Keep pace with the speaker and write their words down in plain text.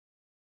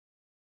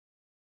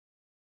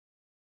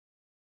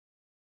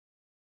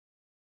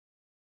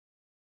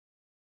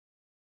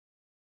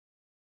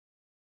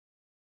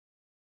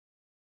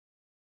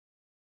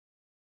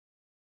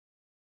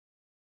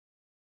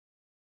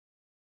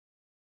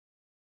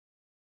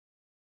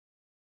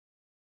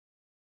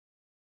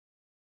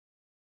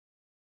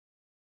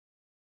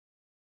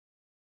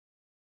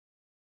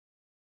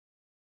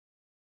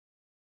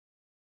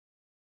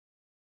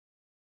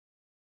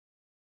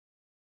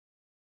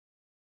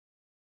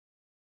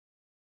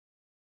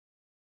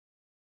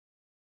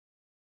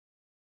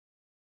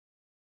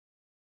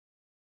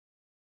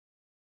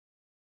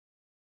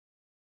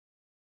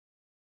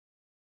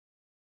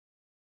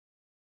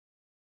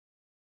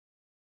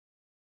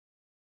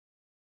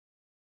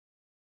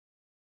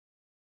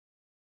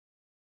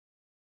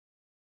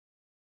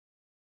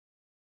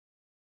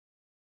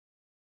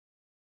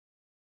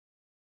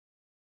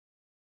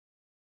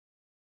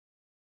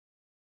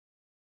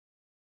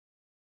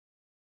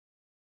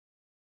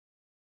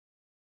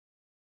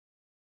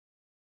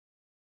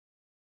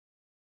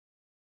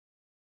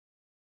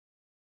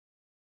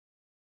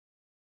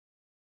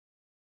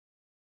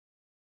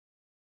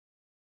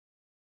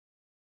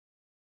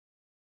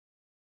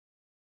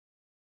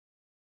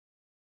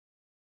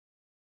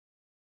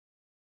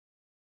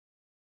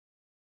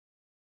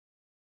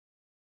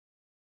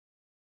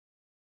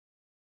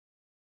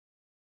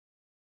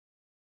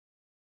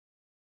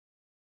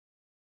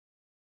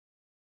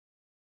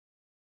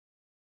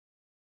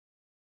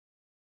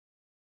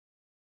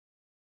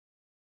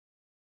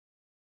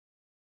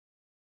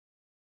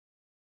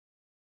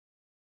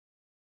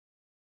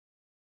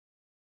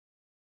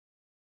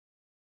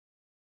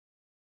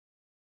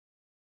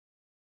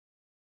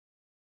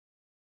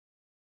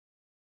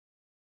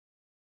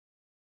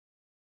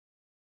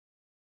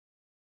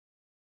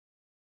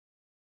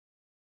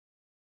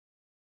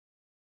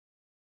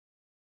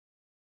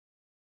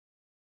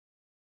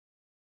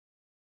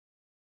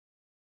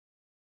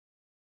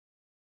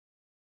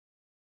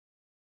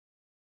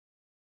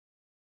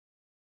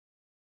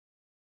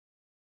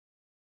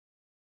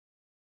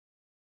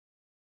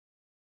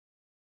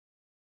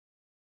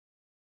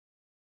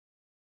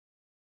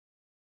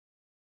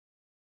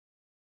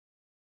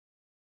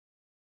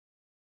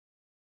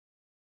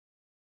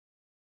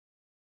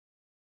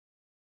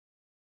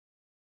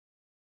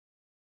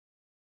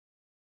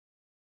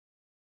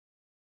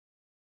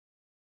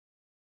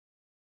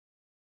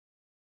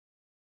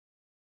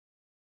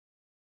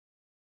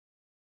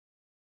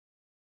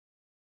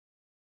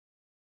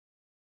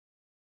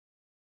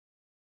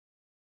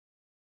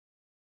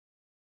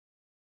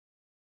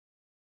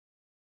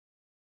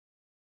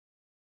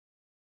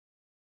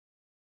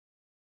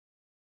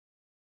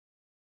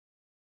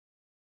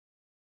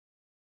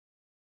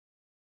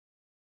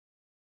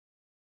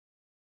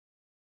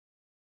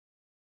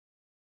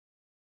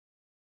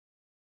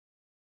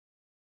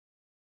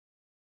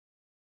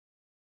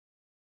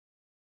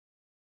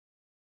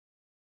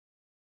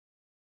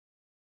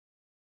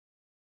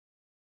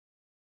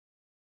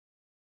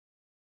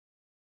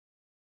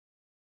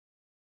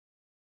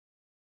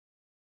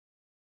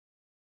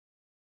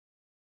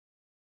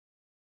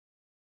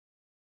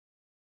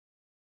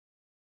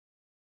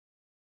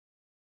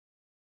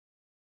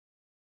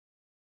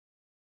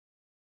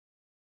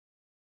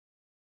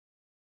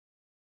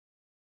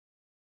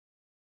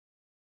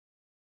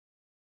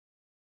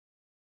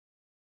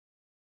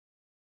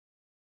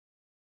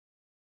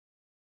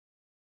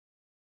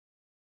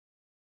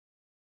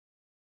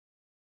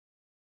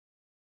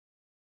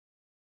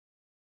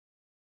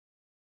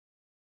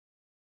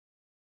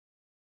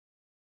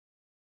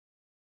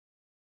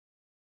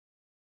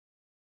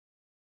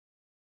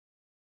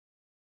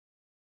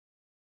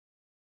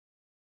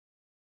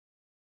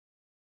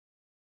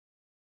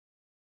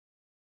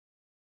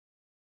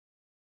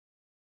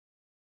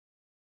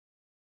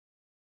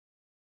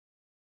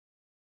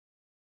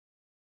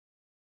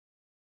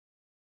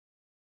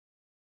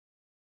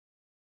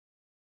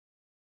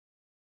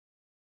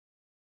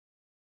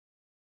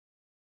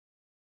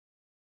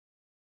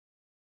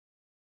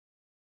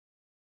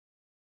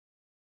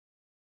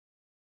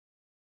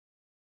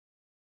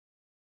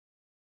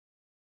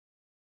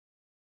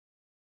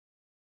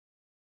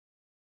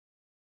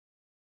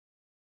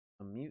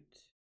on mute.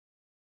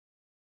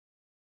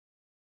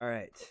 All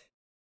right.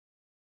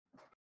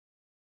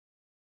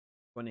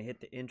 Want to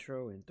hit the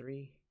intro in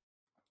 3.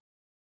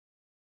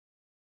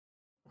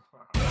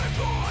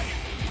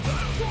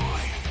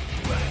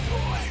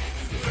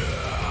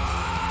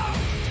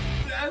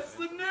 That's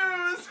the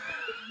news!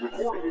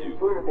 Recording in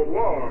front of a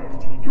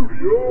live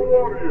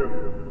studio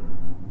audience.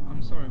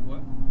 I'm sorry,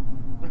 what?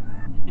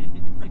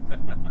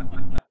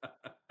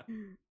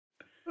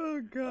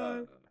 Oh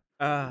god.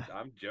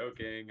 I'm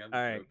joking. I'm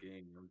all right.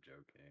 joking.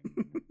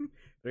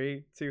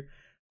 3, 2.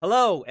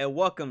 Hello and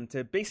welcome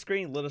to Big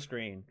Screen Little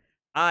Screen.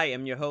 I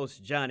am your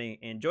host Johnny,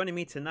 and joining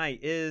me tonight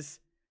is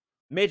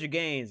Major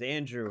Gains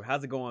Andrew.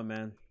 How's it going,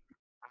 man?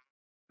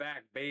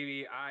 Back,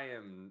 baby. I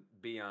am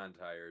beyond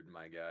tired,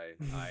 my guy.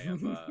 I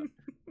am.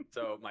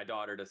 So my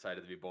daughter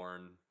decided to be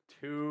born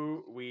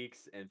 2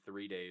 weeks and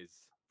 3 days,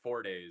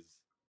 4 days,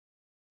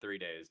 3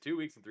 days, 2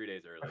 weeks and 3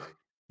 days early.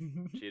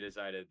 She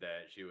decided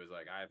that she was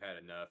like, I've had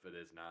enough of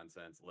this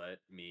nonsense. Let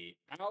me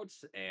out,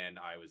 and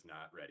I was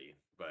not ready.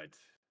 But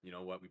you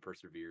know what? We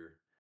persevere.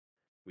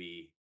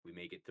 We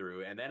make it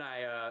through. And then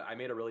I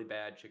made a really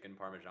bad chicken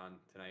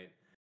parmesan tonight,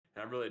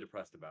 and I'm really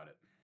depressed about it.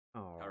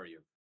 Oh, How are you?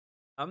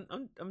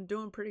 I'm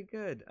doing pretty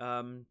good.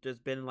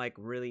 Just been like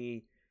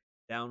really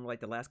down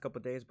like the last couple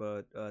of days,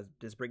 but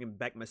just bringing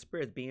back my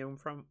spirits being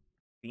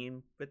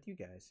with you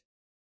guys.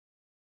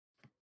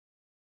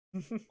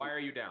 Why are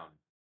you down?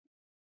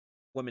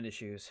 Women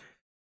issues.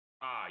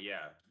 Ah,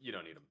 yeah, you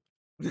don't need them.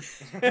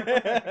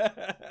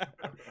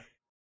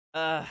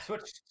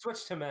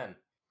 Switch to men.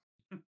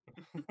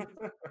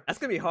 That's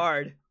gonna be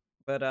hard,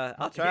 but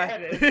I'll try. Yeah,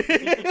 it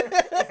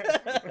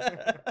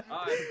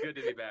It's good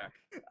to be back.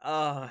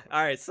 All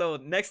right. So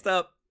next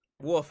up,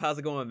 Wolf. How's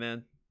it going,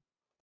 man?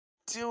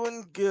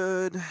 Doing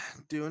good.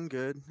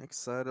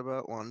 Excited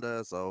about Wanda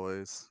as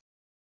always.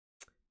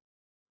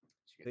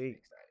 She gets me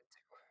excited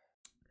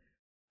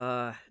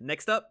too.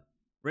 Next up,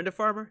 Render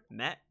Farmer.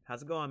 Matt,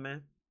 how's it going,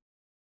 man?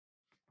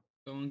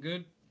 Going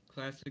good.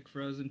 Classic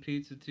frozen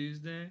pizza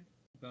Tuesday.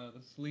 About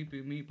a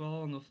sleepy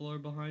meatball on the floor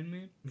behind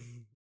me.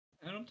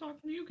 And I'm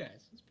talking to you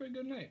guys. It's a pretty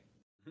good night.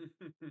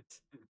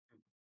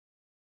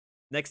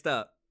 Next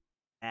up,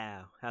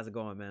 Al. How's it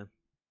going, man?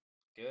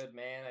 Good,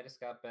 man. I just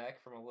got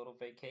back from a little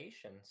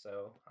vacation,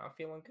 so I'm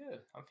feeling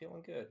good.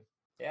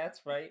 Yeah,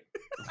 that's right.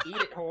 Eat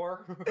it,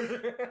 whore.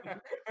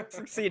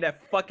 See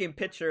that fucking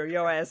picture of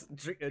your ass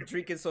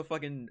drinking so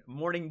fucking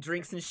morning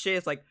drinks and shit.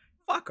 It's like,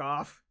 fuck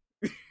off.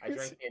 I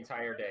drank the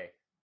entire day,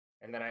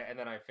 and then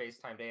I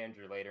FaceTimed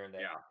Andrew later in the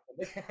Yeah.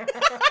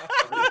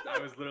 I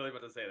was literally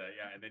about to say that,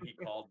 yeah. And then he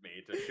called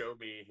me to show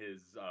me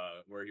his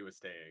where he was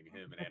staying,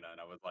 him and Anna,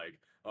 and I was like,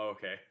 oh,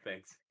 okay,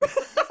 thanks.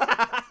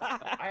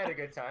 I had a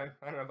good time.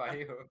 I don't know about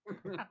you.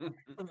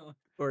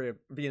 Or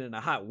being in the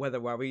hot weather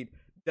while we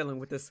dealing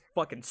with this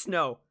fucking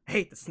snow.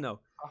 Hate the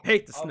snow.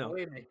 Hate the snow.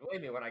 Believe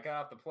me, when I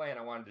got off the plane,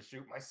 I wanted to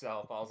shoot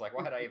myself. I was like,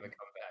 why did I even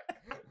come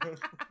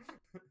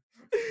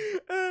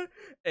back?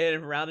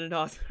 And rounding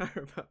off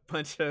our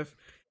bunch of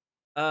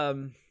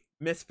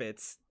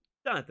misfits.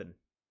 Jonathan,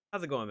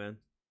 how's it going, man?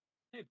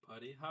 Hey,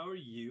 buddy, how are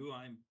you?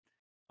 I'm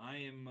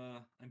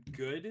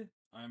good.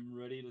 I'm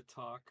ready to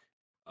talk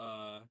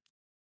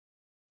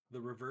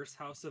the reverse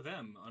House of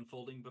M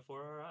unfolding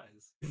before our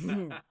eyes.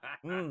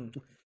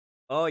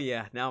 Oh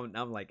yeah, now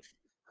I'm like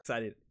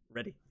excited,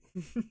 ready.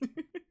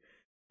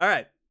 All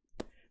right.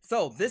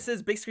 So this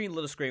is Big Screen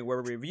Little Screen,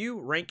 where we review,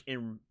 rank,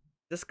 and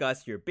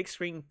discuss your big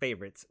screen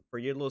favorites for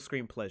your little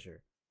screen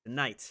pleasure.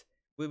 Tonight,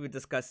 we'll be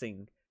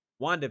discussing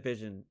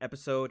WandaVision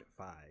Episode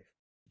 5.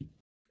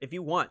 If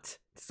you want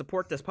to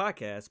support this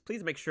podcast,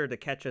 please make sure to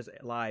catch us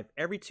live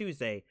every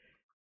Tuesday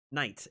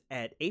night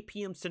at 8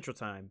 p.m. Central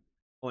Time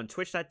on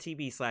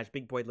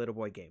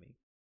twitch.tv/BigBoyLittleBoyGaming.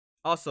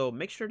 Also,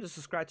 make sure to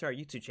subscribe to our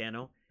YouTube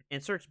channel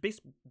and search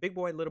Big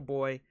Boy Little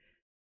Boy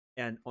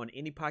and on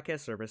any podcast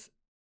service.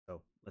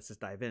 So let's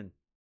just dive in.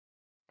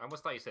 I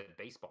almost thought you said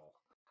baseball.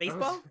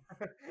 Baseball?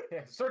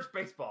 Yeah, search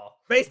baseball.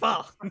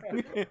 Baseball!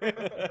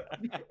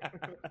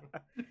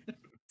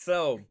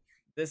 So,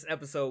 this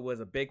episode was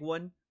a big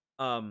one.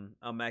 I'm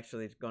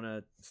actually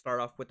gonna start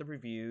off with the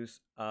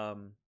reviews.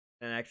 And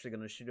actually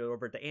gonna shoot it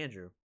over to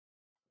Andrew.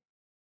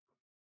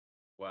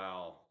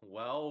 Well.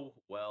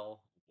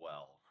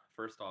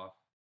 First off,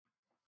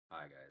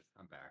 hi guys,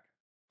 I'm back.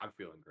 I'm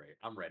feeling great.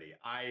 I'm ready.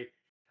 I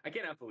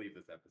cannot believe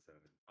this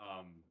episode.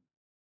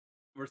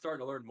 We're starting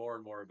to learn more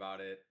and more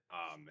about it.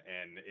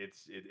 And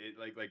it's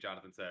like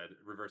Jonathan said,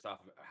 Reverse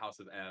House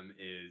of M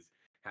is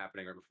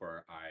happening right before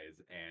our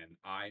eyes, and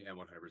I am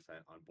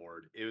 100% on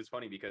board. It was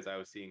funny because I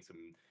was seeing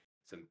some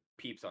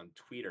peeps on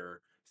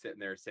Twitter sitting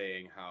there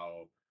saying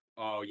how,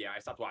 oh yeah, I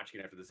stopped watching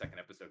it after the second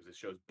episode because this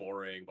show's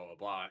boring, blah blah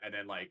blah. And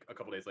then like a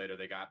couple days later,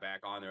 they got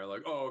back on. They're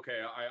like, oh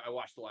okay, I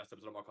watched the last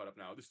episode. I'm all caught up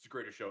now. This is the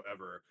greatest show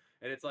ever.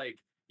 And it's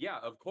like, yeah,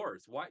 of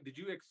course. Why did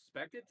you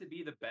expect it to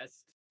be the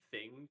best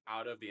thing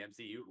out of the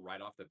MCU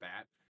right off the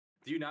bat?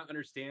 Do you not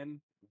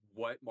understand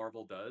what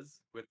Marvel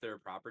does with their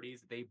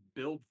properties? They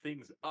build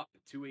things up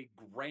to a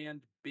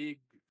grand big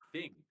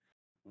thing.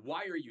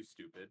 Why are you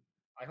stupid?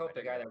 I hope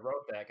the dig guy it. that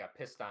wrote that got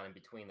pissed on in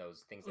between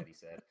those things that he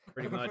said.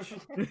 Pretty much.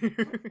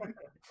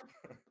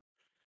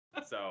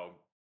 So,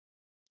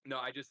 no,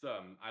 I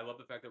love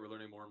the fact that we're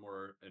learning more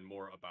and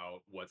more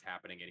about what's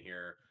happening in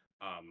here.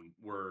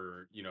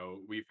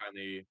 We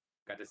finally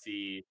got to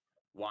see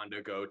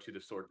Wanda go to the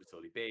Sword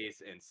Facility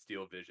base and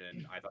steal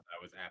Vision. I thought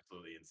that was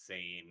absolutely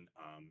insane.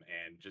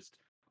 And just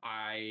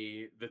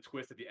the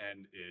twist at the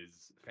end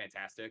is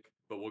fantastic,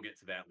 but we'll get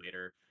to that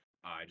later.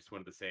 I just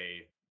wanted to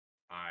say,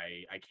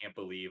 I can't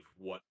believe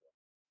what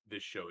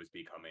this show is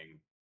becoming,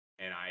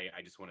 and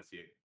I just want to see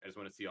it. I just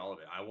want to see all of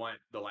it. I want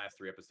the last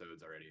 3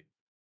 episodes already,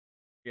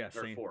 Yeah,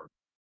 or same. 4.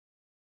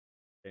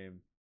 Same.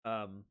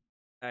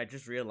 I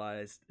just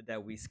realized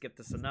that we skipped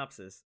the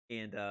synopsis,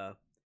 and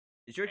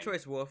it's your And-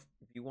 choice, Wolf.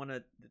 If you want to,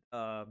 keep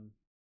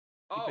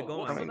Oh, it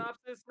wolf going.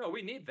 synopsis? No,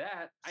 we need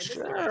that. I missed it.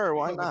 Sure,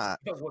 why not?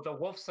 The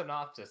wolf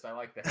synopsis. I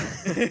like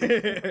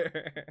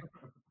that.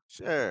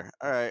 Sure.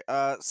 All right.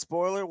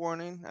 Spoiler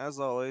warning, as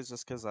always,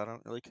 just because I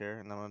don't really care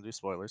and I'm gonna do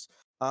spoilers.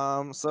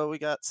 So we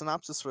got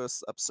synopsis for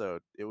this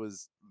episode. It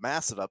was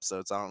massive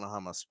episodes. I don't know how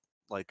much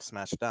like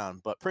smash it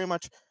down, but pretty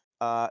much,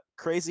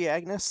 Crazy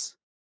Agnes,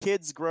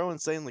 kids grow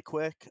insanely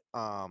quick.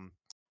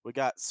 We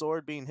got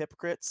Sword being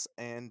hypocrites,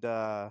 and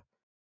the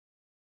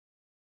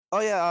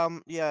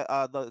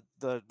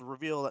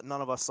reveal that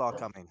none of us saw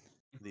coming.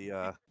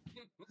 The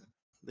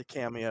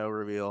cameo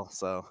reveal.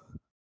 So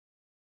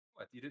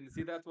What? You didn't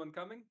see that one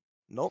coming?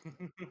 nope.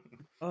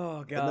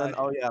 Oh And then,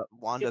 God.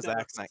 Wanda's that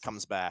accent reference.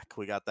 comes back.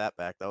 We got that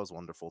back. That was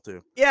wonderful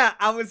too. Yeah,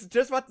 I was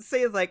just about to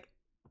say like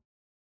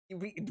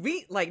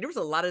we like there was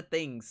a lot of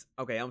things.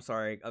 Okay, I'm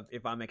sorry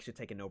if I'm actually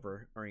taking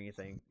over or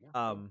anything.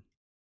 Yeah.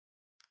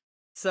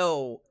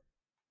 So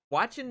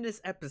watching this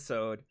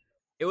episode,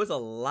 it was a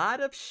lot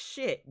of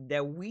shit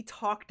that we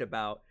talked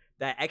about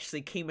that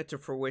actually came into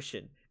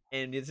fruition,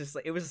 and it's just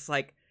like it was just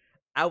like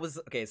I was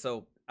okay.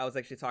 So I was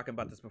actually talking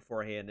about this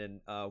beforehand,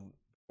 and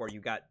before you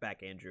got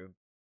back, Andrew.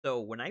 So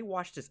when I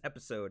watched this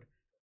episode,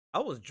 I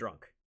was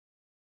drunk,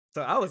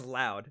 so I was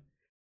loud.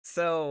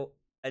 So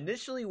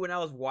initially, when I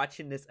was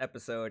watching this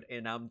episode,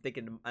 and I'm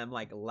thinking I'm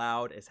like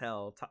loud as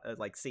hell,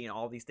 like seeing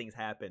all these things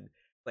happen.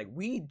 Like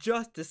we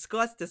just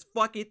discussed this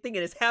fucking thing,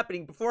 and it's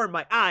happening before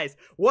my eyes.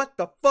 What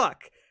the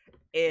fuck?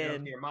 You know,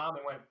 And your mom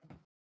and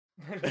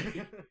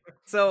went.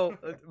 so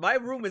my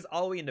room is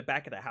all the way in the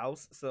back of the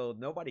house, so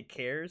nobody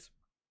cares.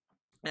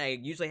 And I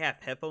usually have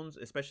headphones,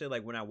 especially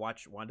like when I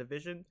watch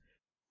WandaVision,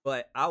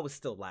 but I was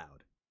still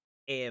loud.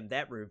 And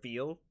that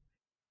reveal,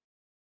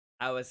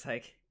 I was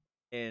like,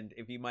 and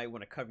if you might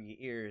want to cover your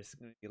ears, it's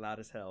gonna be loud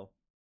as hell.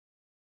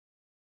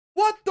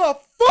 What the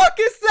fuck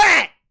is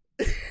that?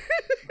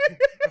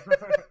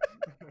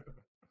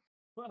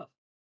 Well,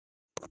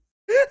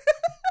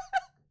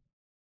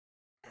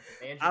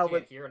 Andrew I can't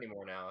would- hear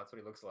anymore now. That's what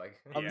he looks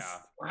like. Yeah.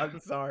 I'm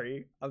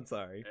sorry. I'm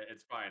sorry.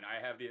 It's fine. I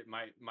have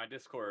my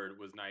Discord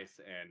was nice,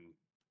 and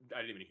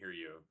I didn't even hear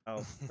you.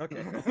 Oh,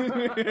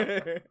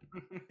 okay.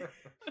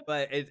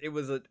 But it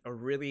was a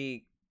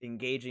really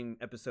engaging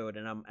episode,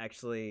 and I'm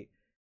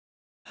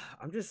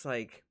just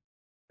like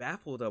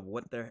baffled of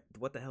what the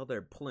hell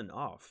they're pulling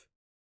off.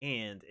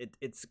 And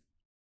it's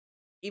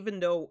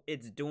even though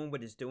it's doing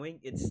what it's doing,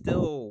 it's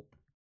still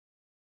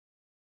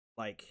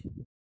like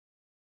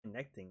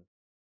connecting,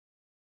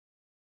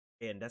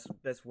 and that's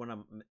what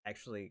I'm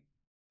actually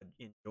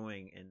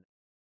enjoying, and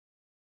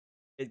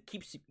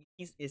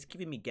it's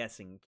keeping me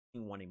guessing,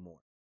 keeping me wanting more.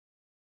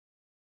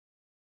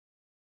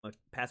 I'll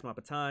pass my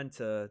baton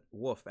to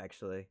Wolf.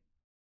 Actually,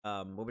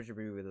 what was your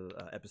review of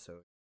the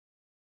episode?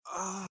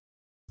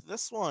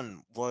 This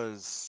one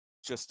was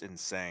just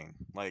insane.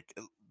 Like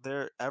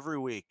they're every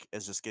week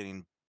is just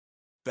getting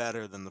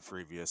better than the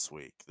previous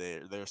week.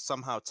 They're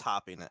somehow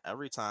topping it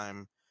every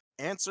time,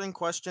 answering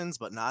questions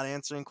but not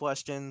answering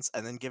questions,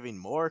 and then giving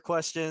more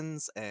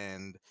questions.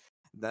 And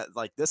that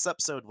like this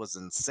episode was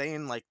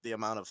insane. Like the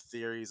amount of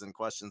theories and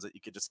questions that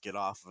you could just get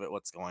off of it.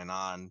 What's going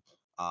on?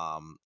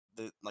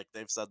 Like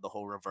they've said, the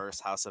whole reverse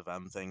House of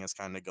M thing is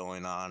kind of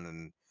going on,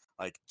 and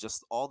like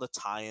just all the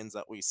tie-ins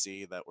that we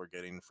see that we're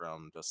getting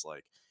from just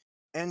like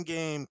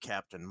Endgame,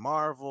 Captain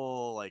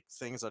Marvel, like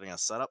things that are gonna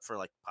set up for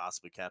like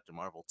possibly Captain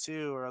Marvel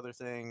 2 or other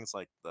things,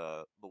 like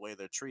the way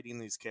they're treating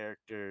these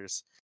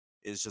characters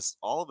is just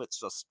all of it's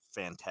just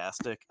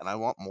fantastic, and I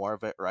want more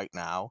of it right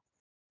now.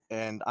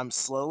 And I'm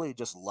slowly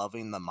just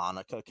loving the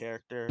Monica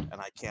character,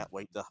 and I can't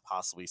wait to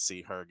possibly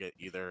see her get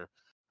either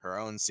her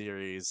own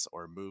series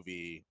or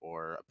movie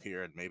or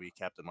appear in maybe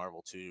Captain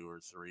Marvel 2 or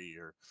 3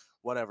 or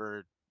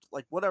whatever,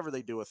 like whatever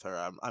they do with her.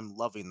 I'm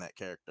loving that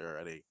character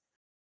already.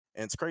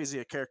 And it's crazy,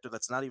 a character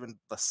that's not even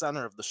the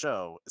center of the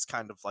show is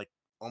kind of like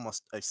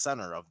almost a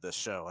center of this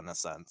show in a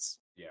sense.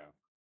 Yeah.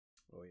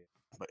 Oh yeah.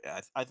 But yeah,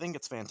 I think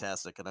it's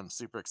fantastic, and I'm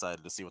super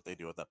excited to see what they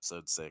do with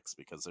episode 6,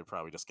 because they're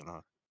probably just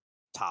gonna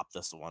top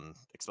this one,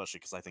 especially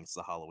because I think it's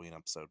the Halloween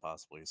episode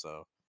possibly.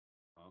 So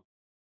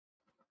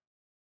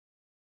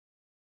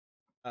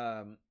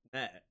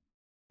Matt,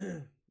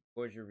 what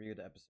was your review of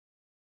the episode?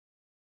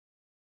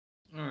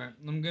 All right,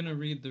 I'm gonna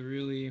read the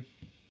really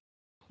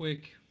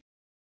quick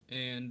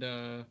and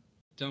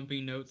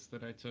dumpy notes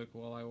that I took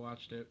while I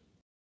watched it.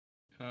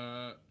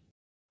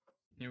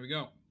 Here we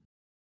go.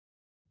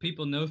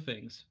 People know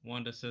things.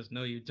 Wanda says,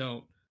 no, you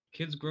don't.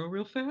 Kids grow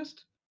real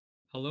fast?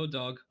 Hello,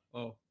 dog.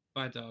 Oh,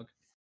 bye, dog.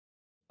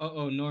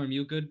 Uh-oh, Norm,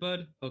 you good,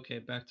 bud? Okay,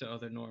 back to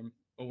other Norm.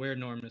 Aware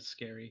Norm is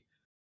scary.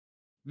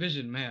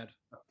 Vision mad.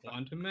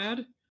 Wanda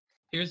mad?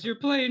 Here's your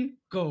plane.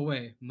 Go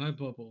away. My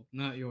bubble,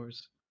 not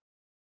yours.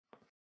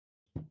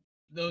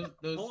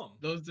 Poem.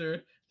 Those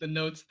are the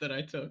notes that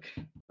I took.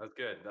 That's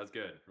good. That's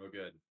good. Real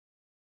good.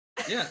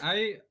 Yeah,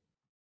 I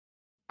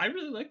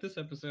really liked this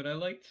episode.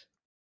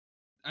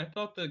 I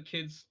thought the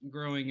kids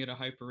growing at a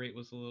hyper rate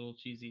was a little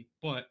cheesy,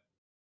 but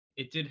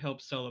it did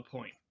help sell a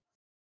point.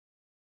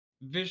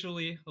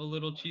 Visually a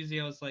little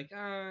cheesy. I was like,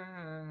 I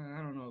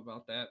don't know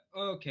about that.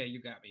 Okay,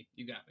 you got me.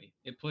 You got me.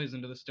 It plays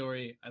into the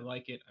story. I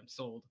like it. I'm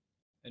sold.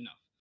 Enough.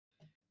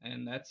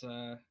 And that's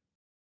I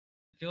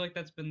feel like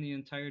that's been the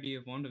entirety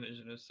of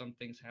WandaVision. If some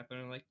things happen,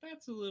 I'm like,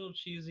 that's a little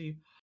cheesy.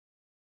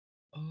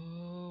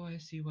 Oh, I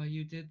see why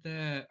you did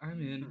that.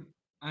 I'm in.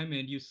 I'm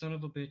in. You son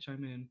of a bitch.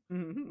 I'm in.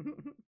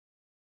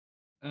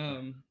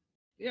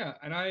 Yeah,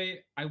 and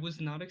I was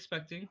not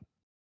expecting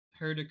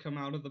her to come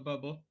out of the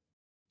bubble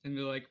and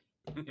be like,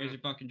 here's your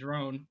fucking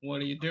drone.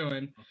 What are you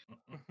doing?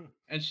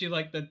 And she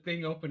like the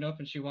thing opened up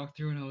and she walked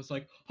through and I was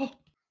like,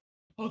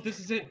 oh, this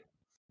is it.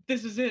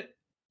 This is it.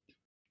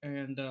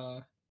 And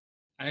I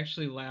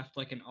actually laughed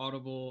like an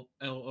audible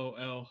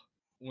LOL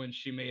when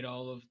she made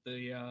all of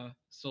the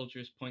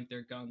soldiers point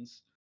their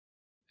guns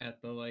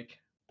at the like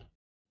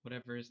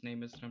whatever his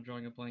name is that I'm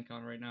drawing a blank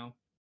on right now.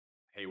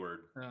 Hayward.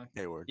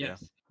 Hayward, yeah.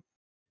 Yes.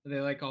 They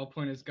like all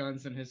point his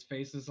guns and his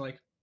face is like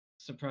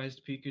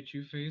surprised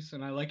Pikachu face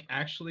and I like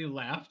actually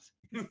laughed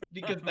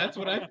because that's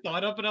what I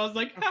thought of and I was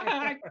like,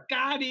 ha,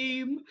 got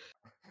him.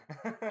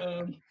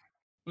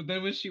 But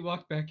then when she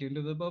walked back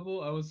into the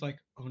bubble, I was like,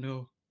 oh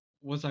no,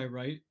 was I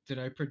right? Did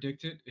I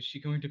predict it? Is she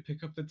going to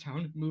pick up the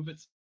town and move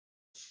it?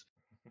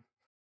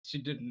 She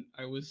didn't.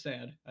 I was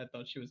sad. I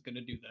thought she was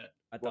gonna do that.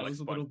 I I thought Like was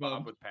a little SpongeBob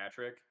bummed. with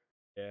Patrick.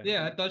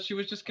 Yeah, I thought she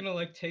was just gonna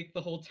like take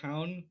the whole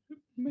town,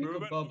 make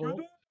Move a it over bubble,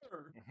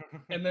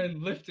 there. and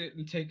then lift it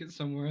and take it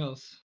somewhere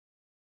else.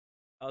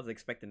 I was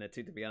expecting that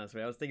too, to be honest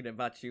with you. I was thinking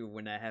about you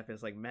when that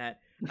happens. Like, Matt,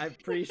 I'm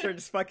pretty sure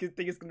this fucking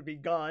thing is gonna be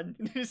gone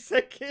in a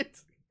second.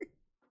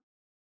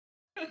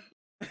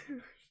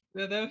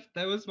 Yeah,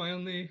 that was my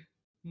only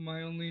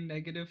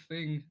negative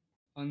thing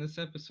on this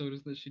episode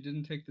is that she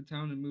didn't take the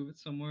town and move it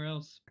somewhere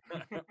else.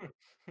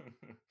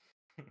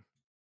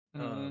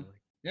 Oh,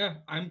 Yeah,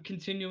 I'm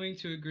continuing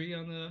to agree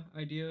on the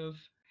idea of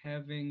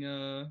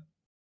having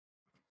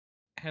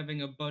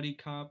having a buddy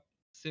cop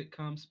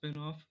sitcom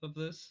spin-off of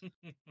this.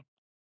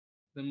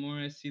 The more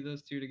I see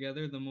those two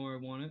together, the more I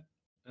want it.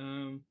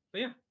 But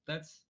yeah,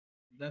 that's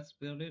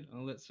about it.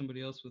 I'll let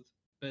somebody else with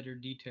better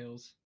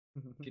details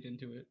get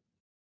into it.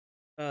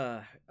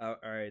 all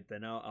right,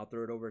 then I'll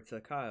throw it over to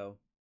Kyle.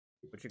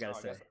 What you gotta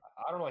I say? guess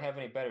I don't really have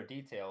any better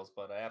details,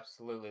 but I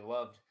absolutely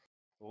loved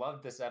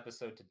this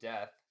episode to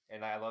death.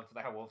 And I loved,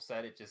 like how Wolf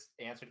said, it just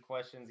answered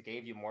questions,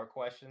 gave you more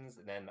questions,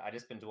 and then I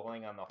just been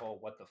dwelling on the whole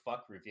what the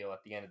fuck reveal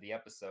at the end of the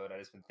episode. I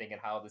just been thinking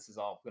how this is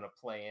all gonna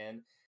play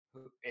in.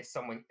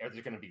 Are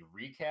there gonna be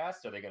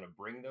recast? Are they gonna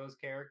bring those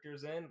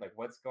characters in? Like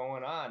what's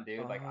going on,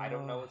 dude? Like I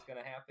don't know what's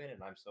gonna happen,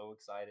 and I'm so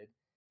excited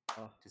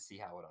Oh, to see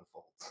how it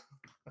unfolds.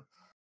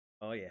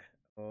 oh yeah,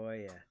 oh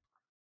yeah.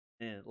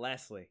 And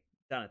lastly,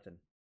 Jonathan.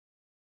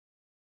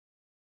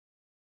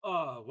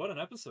 What an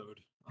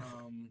episode.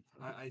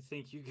 I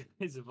think you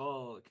guys have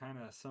all kind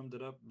of summed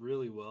it up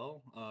really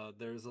well.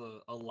 There's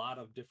a lot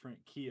of different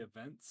key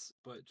events,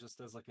 but just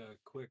as like a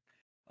quick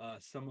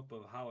sum up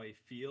of how I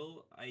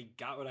feel, I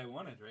got what I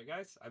wanted, right,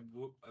 guys?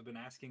 I've been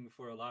asking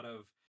for a lot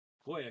of,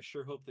 boy, I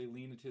sure hope they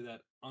lean into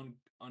that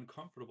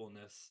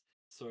uncomfortableness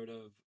sort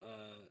of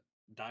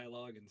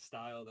dialogue and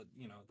style that,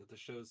 that the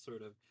show's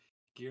sort of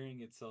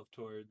gearing itself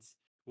towards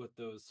with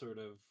those sort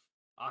of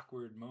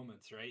awkward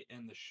moments, right?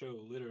 And the show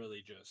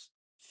literally just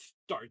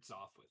starts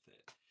off with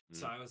it.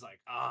 So I was like,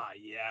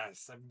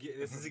 yes,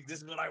 this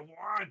is what I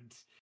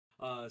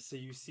want. So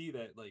you see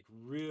that like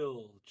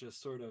real,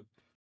 just sort of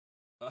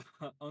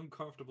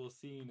uncomfortable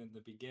scene in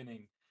the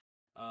beginning,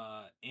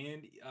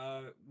 and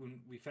when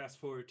we fast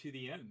forward to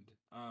the end,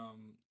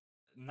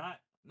 not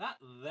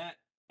that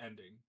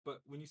ending, but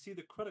when you see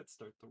the credits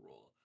start to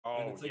roll,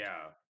 and Oh it's like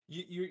yeah.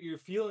 you're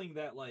feeling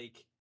that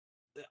like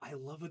I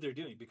love what they're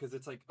doing because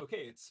it's like,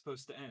 okay, it's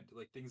supposed to end.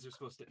 Like things are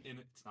supposed to end.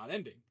 It's not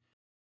ending.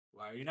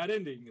 Why are you not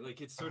ending?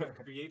 Like it sort of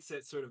creates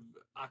that sort of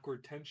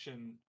awkward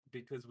tension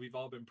because we've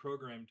all been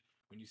programmed.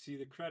 When you see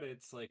the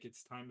credits, like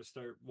it's time to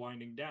start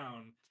winding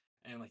down,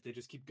 and like they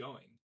just keep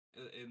going.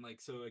 And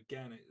like so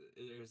again,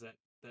 there's that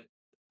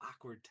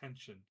awkward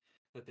tension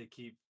that they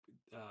keep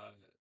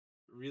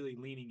really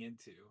leaning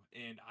into.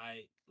 And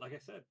like I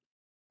said,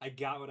 I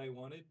got what I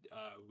wanted.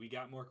 We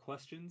got more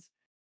questions,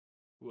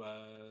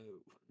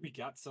 we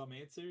got some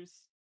answers,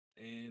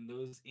 and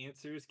those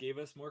answers gave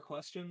us more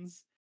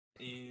questions.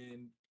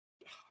 And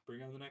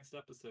bring on the next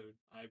episode.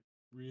 I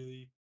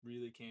really,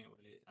 really can't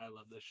wait. I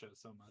love this show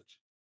so much.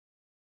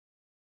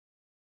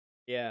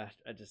 Yeah,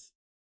 I just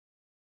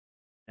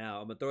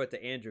now I'm gonna throw it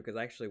to Andrew because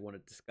I actually want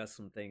to discuss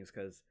some things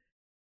because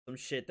some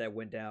shit that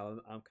went down.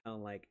 I'm kind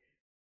of like,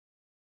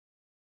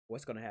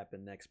 what's gonna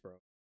happen next, bro?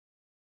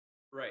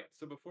 Right.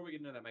 So before we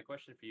get into that, my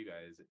question for you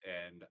guys,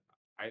 and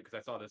because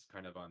I saw this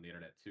kind of on the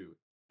internet too,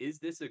 is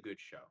this a good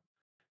show?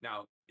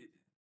 Now,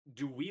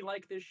 do we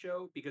like this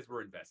show because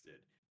we're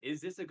invested?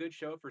 Is this a good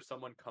show for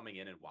someone coming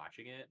in and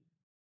watching it?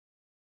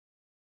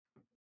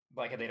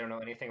 Like they don't know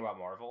anything about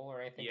Marvel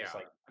or anything. Yeah. Just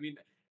like I mean,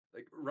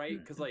 like, right?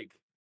 Because, like,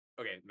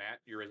 okay, Matt,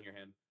 you're raising your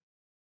hand.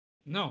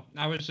 No,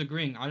 I was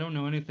agreeing. I don't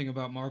know anything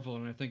about Marvel,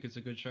 and I think it's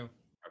a good show.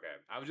 Okay,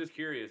 I was just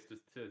curious,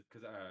 just to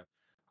because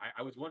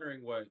I was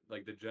wondering what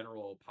like the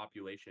general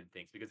population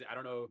thinks because I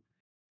don't know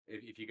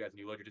if you guys when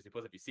you load your Disney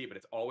Plus if you see, but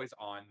it's always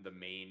on the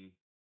main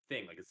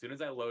thing. Like as soon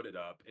as I load it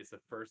up, it's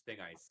the first thing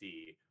I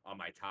see on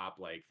my top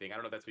like thing. I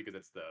don't know if that's because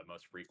it's the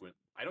most frequent.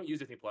 I don't use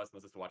Disney Plus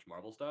unless it's to watch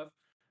Marvel stuff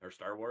or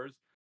Star Wars.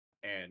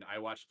 And I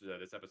watched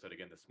this episode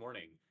again this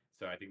morning,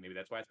 so I think maybe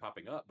that's why it's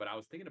popping up. But I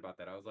was thinking about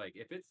that. I was like,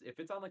 if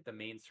it's on like the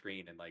main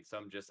screen and like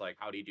some just like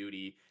Howdy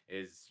Doody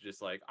is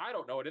just like, I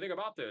don't know anything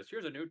about this.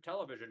 Here's a new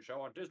television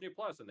show on Disney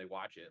Plus, and they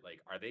watch it. Like,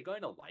 are they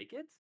going to like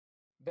it?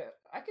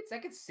 I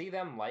could see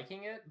them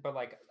liking it, but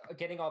like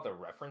getting all the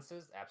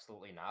references,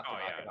 absolutely not. Oh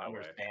They're not yeah, going to no way.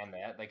 understand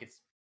that. Like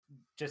it's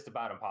just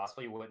about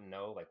impossible. You wouldn't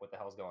know like what the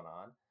hell's going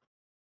on.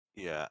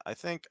 Yeah, I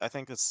think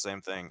it's the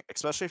same thing.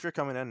 Especially if you're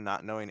coming in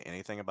not knowing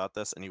anything about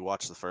this and you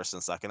watch the first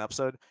and second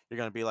episode, you're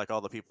gonna be like all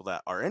the people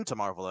that are into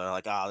Marvel that are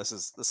like, ah, this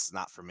is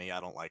not for me. I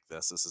don't like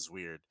this. This is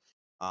weird.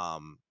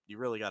 You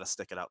really got to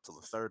stick it out to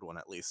the third one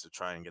at least to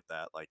try and get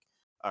that like,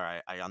 all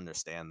right, I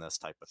understand this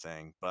type of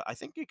thing. But I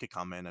think you could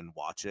come in and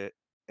watch it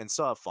and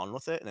still have fun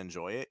with it and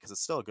enjoy it because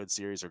it's still a good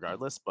series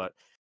regardless. But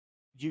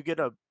you get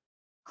a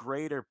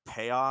greater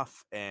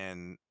payoff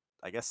and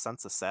I guess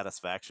sense of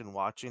satisfaction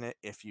watching it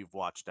if you've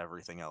watched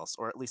everything else,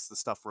 or at least the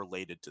stuff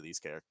related to these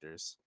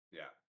characters.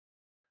 Yeah.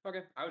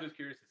 Okay, I was just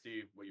curious to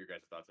see what your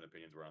guys' thoughts and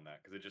opinions were on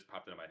that because it just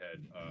popped into my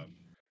head a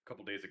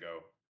couple days ago.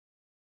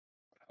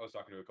 I was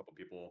talking to a couple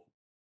people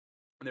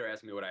and they were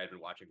asking me what I had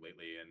been watching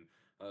lately, and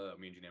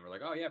me and Janine were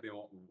like, "Oh yeah, I've been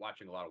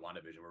watching a lot of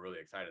WandaVision. We're really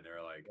excited." They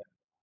were like,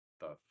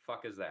 "The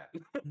fuck is that?"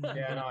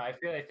 Yeah, no, I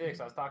feel like this.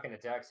 I was talking to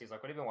Dex. He's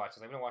like, "What have you been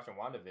watching?" I was like, "I've been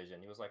watching WandaVision."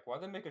 He was like, "Why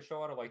they make a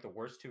show out of like the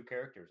worst two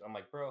characters?" I'm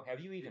like, "Bro,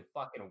 have you even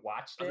fucking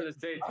watched I was it?" gonna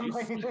say, did I'm you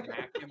like-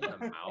 smack him in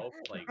the mouth?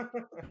 Like,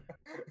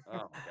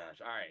 oh my gosh!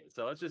 All right,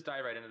 so let's just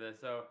dive right into this.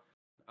 So,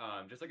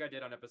 just like I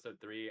did on episode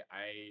 3,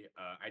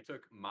 I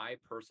took my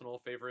personal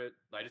favorite.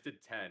 I just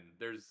did 10.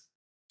 There's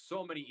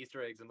so many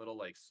Easter eggs and little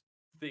like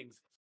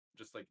things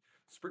just like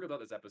sprinkled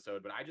out this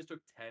episode, but I just took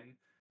 10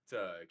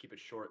 to keep it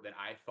short that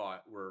I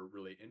thought were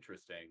really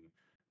interesting.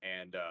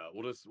 And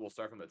we'll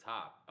start from the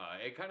top.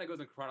 It kind of goes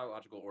in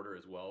chronological order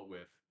as well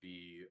with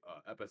the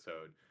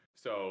episode.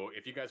 So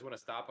if you guys want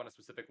to stop on a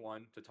specific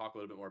one to talk a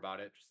little bit more about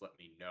it, just let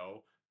me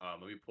know.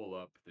 Let me pull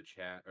up the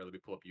chat, or let me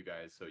pull up you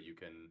guys so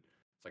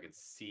I can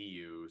see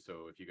you.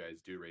 So if you guys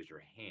do raise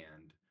your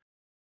hand,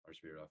 I'll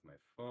just read it off my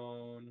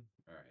phone.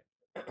 All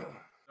right.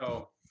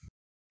 So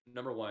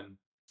number 1,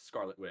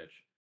 Scarlet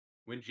Witch.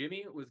 When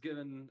Jimmy was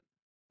given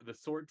the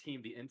sword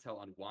team the intel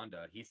on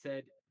Wanda, he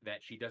said that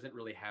she doesn't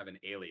really have an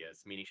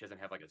alias, meaning she doesn't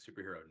have like a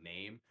superhero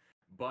name.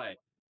 But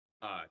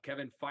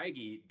Kevin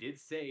Feige did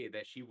say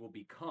that she will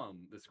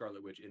become the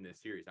Scarlet Witch in this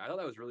series. I thought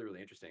that was really,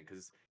 really interesting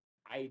because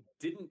I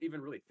didn't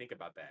even really think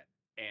about that.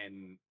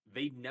 And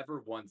they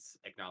never once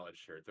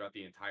acknowledged her throughout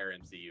the entire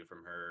MCU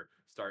from her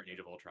start in Age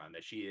of Ultron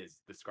that she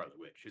is the Scarlet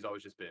Witch. She's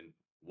always just been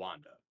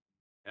Wanda.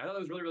 And I thought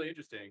that was really, really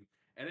interesting.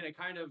 And then it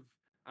kind of,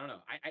 I don't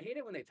know. I hate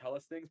it when they tell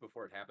us things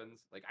before it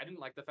happens. Like, I didn't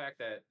like the fact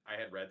that I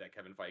had read that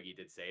Kevin Feige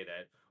did say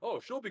that, oh,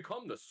 she'll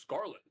become the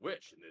Scarlet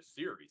Witch in this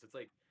series. It's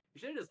like, you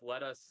should have just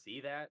let us see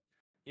that.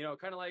 You know,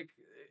 kind of like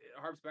it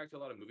harps back to a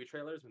lot of movie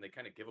trailers when they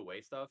kind of give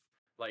away stuff.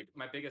 Like,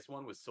 my biggest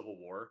one was Civil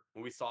War.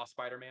 When we saw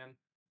Spider Man,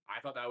 I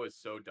thought that was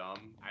so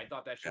dumb. I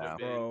thought that should have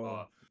Yeah. been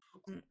Bro.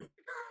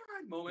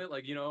 a moment,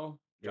 like, you know,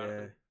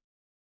 Jonathan.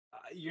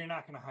 You're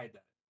not gonna hide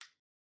that.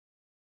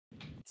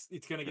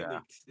 It's gonna get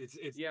Yeah.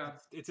 leaked. Yeah.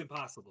 It's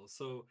impossible.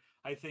 So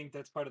I think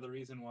that's part of the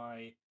reason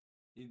why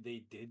they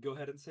did go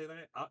ahead and say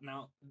that.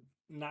 Now,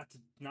 not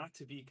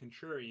to be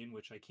contrarian,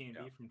 which I can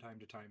Yeah. be from time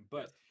to time,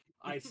 but Yes.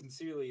 I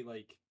sincerely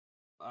like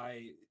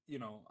I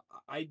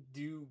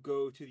do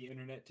go to the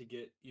internet to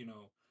get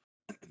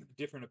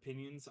different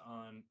opinions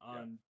on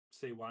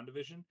say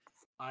WandaVision.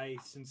 I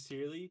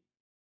sincerely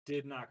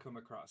did not come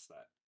across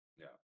that.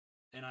 Yeah.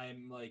 And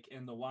I'm like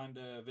in the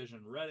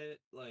WandaVision Reddit,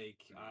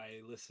 like Mhm.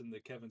 I listen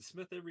to Kevin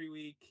Smith every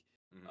week.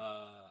 Mhm.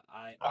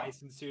 I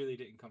sincerely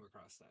didn't come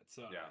across that.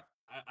 So Yeah.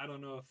 I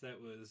don't know if that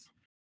was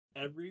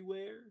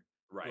everywhere.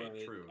 Right.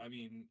 But True. I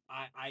mean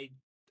I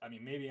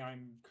mean maybe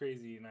I'm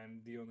crazy and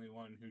I'm the only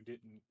one who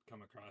didn't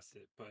come across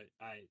it, but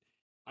I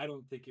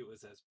don't think it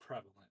was as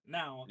prevalent.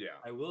 Now, Yeah.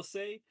 I will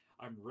say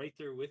I'm right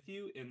there with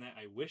you in that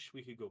I wish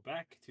we could go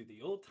back to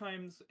the old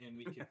times and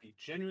we could be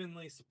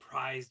genuinely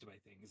surprised by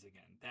things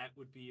again. That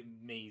would be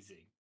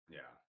amazing.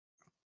 Yeah.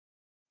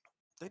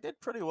 They did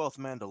pretty well with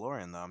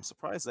Mandalorian, though. I'm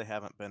surprised they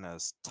haven't been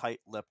as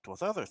tight-lipped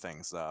with other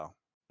things, though.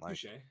 Like,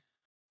 Touche.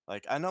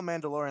 like I know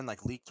Mandalorian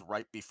like leaked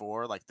right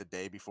before, like the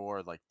day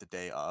before, like the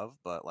day of,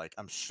 but like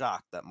I'm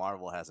shocked that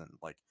Marvel hasn't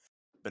like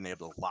been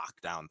able to lock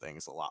down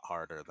things a lot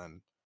harder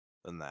than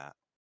that.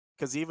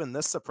 Because even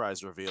this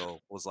surprise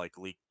reveal was like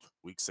leaked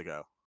weeks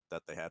ago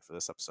that they had for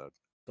this episode.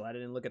 Glad I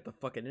didn't look at the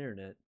fucking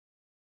internet.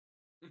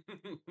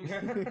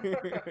 Alright,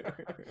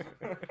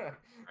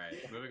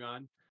 moving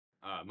on.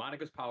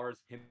 Monica's powers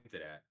hinted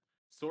at.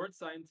 Sword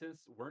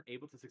scientists weren't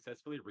able to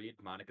successfully read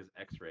Monica's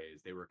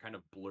X-rays. They were kind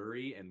of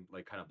blurry and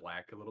like kind of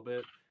black a little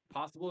bit.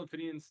 Possible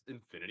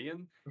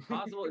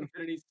possible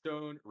Infinity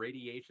Stone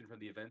radiation from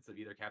the events of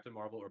either Captain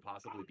Marvel or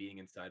possibly being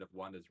inside of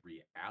Wanda's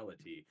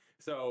reality.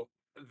 So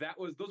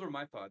those were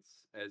my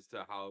thoughts as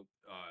to how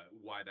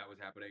why that was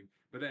happening.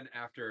 But then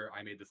after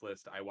I made this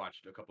list, I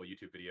watched a couple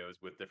YouTube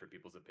videos with different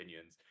people's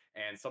opinions,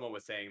 and someone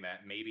was saying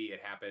that maybe it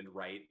happened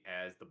right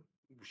as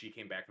she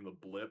came back from the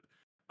blip.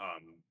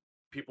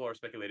 People are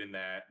speculating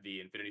that the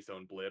Infinity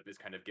Stone blip is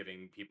kind of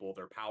giving people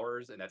their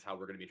powers, and that's how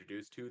we're going to be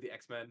introduced to the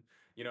X-Men.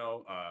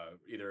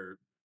 Either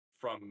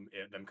from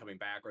them coming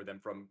back or them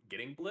from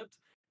getting blipped,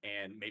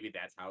 and maybe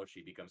that's how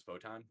she becomes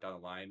Photon down the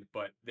line.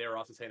 But they're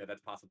also saying that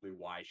that's possibly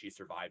why she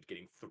survived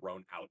getting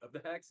thrown out of the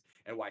Hex,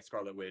 and why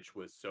Scarlet Witch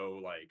was so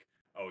like,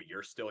 "Oh,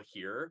 you're still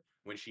here,"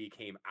 when she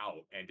came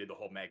out and did the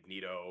whole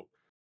Magneto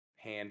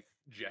hand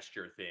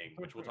gesture thing,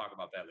 which we'll talk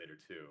about that later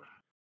too.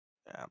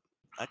 Yeah,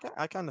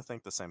 I kind of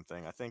think the same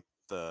thing. I think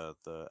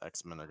the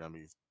X-Men are going to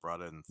be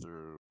brought in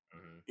through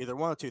either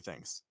one of two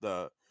things.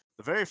 The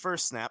very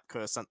first snap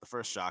could have sent the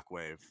first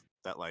shockwave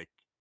that like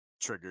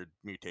triggered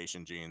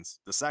mutation genes.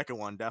 The second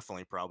one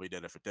definitely probably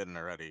did if it didn't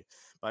already.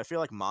 But I feel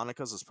like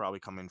Monica's is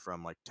probably coming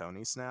from like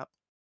Tony's snap,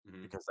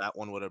 because that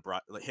one would have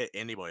hit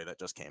anybody that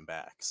just came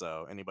back.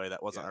 So anybody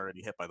that wasn't Yeah.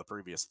 already hit by the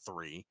previous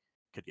three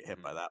could get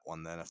hit by that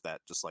one. Then if that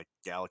just like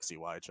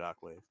galaxy-wide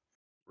shockwave.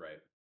 Right.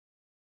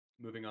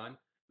 Moving on,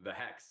 the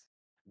Hex.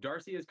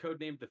 Darcy has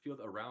codenamed the field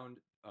around.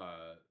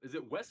 Is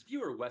it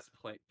Westview or West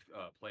Plain?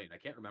 I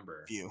can't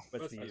remember. View.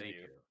 What's Thank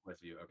you.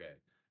 Westview. Okay.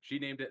 She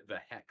named it the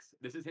Hex.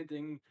 This is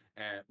hinting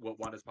at what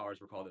Wanda's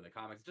powers were called in the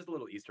comics. It's just a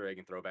little Easter egg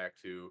and throwback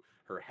to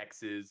her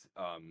hexes.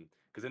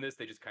 Because in this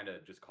they just kind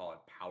of just call it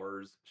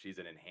powers. She's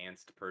an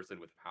enhanced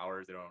person with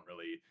powers. They don't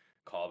really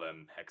call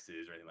them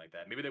hexes or anything like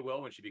that. Maybe they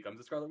will when she becomes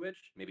a Scarlet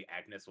Witch. Maybe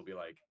Agnes will be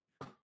like,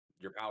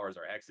 "Your powers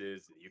are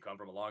hexes. You come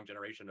from a long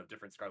generation of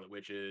different Scarlet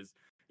Witches.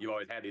 You've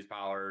always had these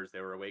powers.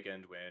 They were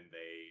awakened when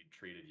they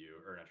treated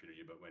you, or not treated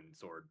you, but when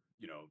Sword,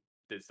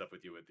 did stuff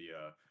with you with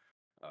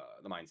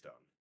the Mind Stone."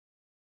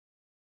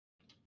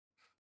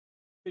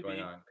 Could Going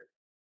be. on.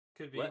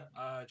 Could be. What?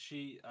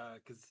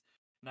 Because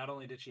not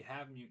only did she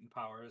have mutant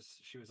powers,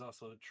 she was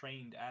also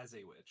trained as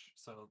a witch.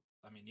 So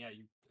I mean, yeah,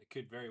 it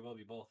could very well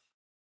be both.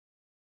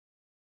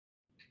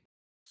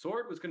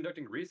 Sword was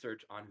conducting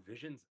research on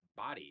Vision's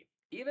body,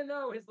 even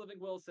though his living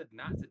will said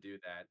not to do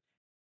that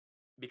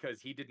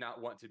because he did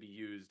not want to be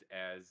used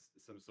as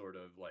some sort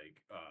of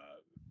like,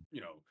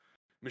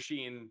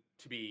 machine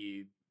to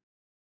be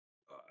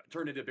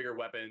turned into bigger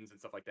weapons and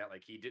stuff like that.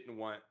 Like he didn't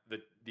want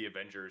the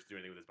Avengers to do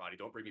anything with his body.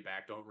 Don't bring me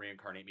back. Don't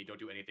reincarnate me. Don't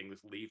do anything.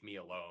 Just leave me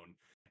alone.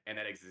 And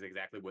that is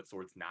exactly what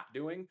Sword's not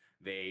doing.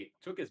 They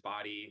took his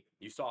body.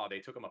 You saw they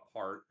took him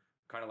apart,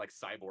 kind of like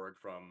Cyborg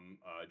from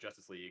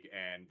Justice League,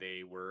 and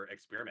they were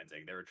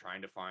experimenting. They were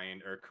trying to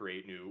find or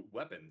create new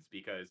weapons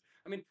because,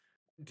 I mean,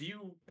 do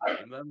you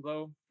blame them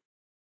though?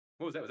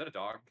 What was that? Was that a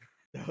dog?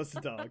 That was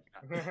a dog.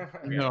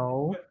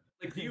 No. But,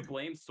 like, do you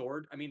blame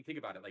Sword? I mean, think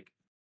about it. Like,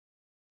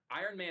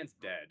 Iron Man's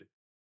dead.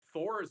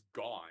 Thor is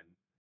gone.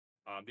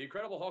 The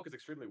Incredible Hulk is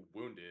extremely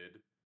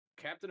wounded.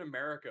 Captain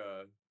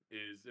America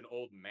is an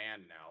old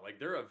man now. Like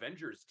their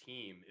Avengers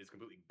team is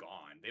completely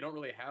gone. They don't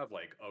really have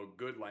like a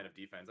good line of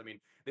defense. I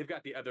mean, they've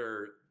got the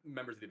other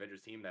members of the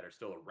Avengers team that are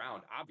still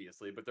around,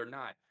 obviously, but they're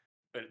not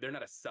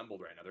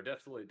assembled right now. They're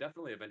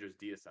definitely Avengers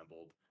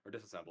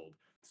disassembled.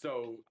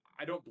 So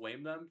I don't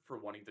blame them for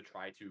wanting to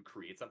try to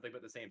create something, but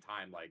at the same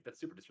time, like that's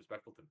super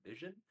disrespectful to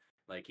Vision.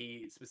 Like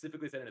he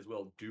specifically said in his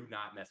will, "Do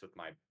not mess with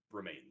my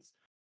remains."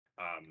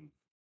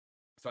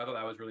 So I thought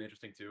that was really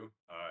interesting too.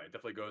 It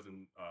definitely goes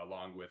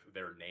along with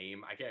their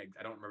name. I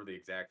don't remember the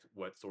exact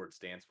what Sword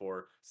stands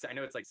for. I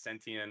know it's like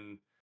sentient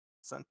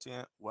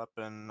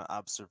Weapon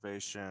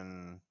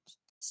observation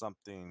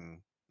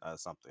something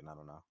something, I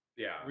don't know.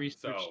 Yeah.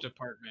 Research so,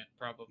 department,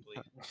 probably.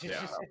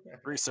 Yeah.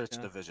 Research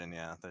Yeah. division,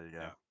 yeah, there you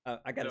go. Yeah.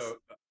 I gotta. So,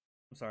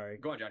 I'm sorry.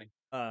 go on, Johnny.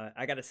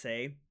 I gotta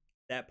say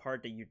that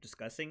part that you're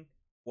discussing,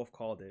 Wolf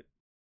called it.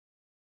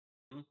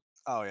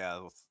 Oh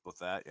yeah, with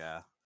that,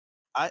 yeah.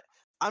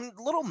 I'm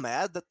a little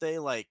mad that they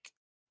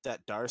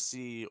that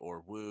Darcy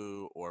or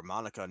Wu or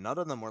Monica, none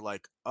of them were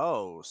like,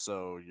 "Oh,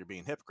 so you're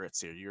being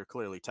hypocrites here. You're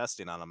clearly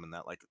testing on them," and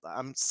that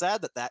I'm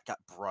sad that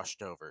got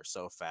brushed over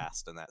so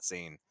fast in that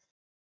scene.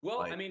 Well,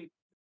 Like- I mean,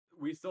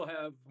 we still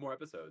have more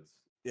episodes.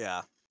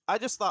 Yeah. I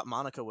just thought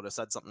Monica would have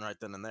said something right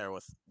then and there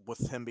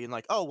with him being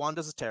like, "Oh,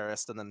 Wanda's a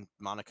terrorist," and then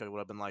Monica would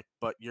have been like,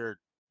 "But you're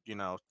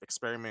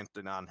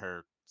experimenting on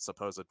her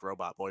supposed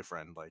robot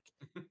boyfriend. Like,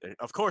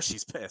 of course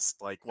she's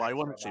pissed. Like, why Sex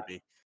wouldn't she robot.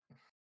 be?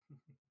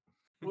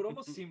 Well, it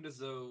almost seemed as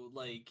though,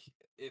 like,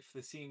 if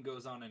the scene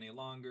goes on any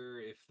longer,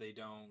 if they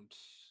don't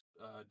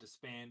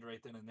disband right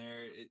then and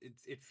there,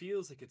 it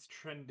feels like it's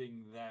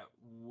trending that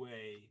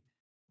way.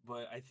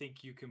 But I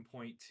think you can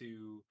point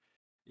to,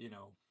 you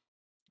know,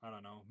 I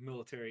don't know,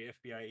 military,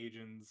 FBI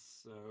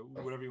agents,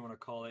 whatever you want to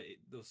call it.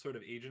 Those sort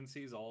of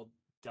agencies all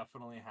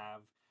definitely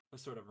have a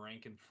sort of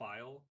rank and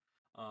file.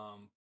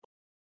 Um,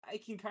 I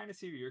can kind of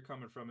see where you're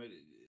coming from.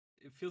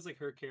 It feels like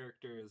her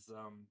character is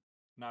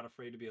not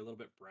afraid to be a little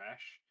bit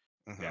brash.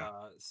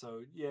 Mhm.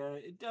 So yeah,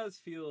 it does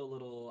feel a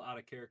little out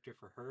of character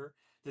for her.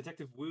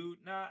 Detective Wu,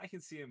 nah, I can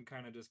see him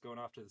kind of just going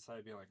off to the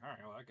side, being like, "All right,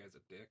 well, that guy's a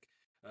dick."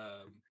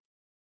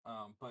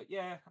 But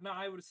yeah, no,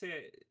 I would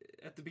say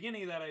at the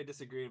beginning of that I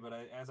disagreed, but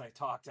as I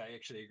talked, I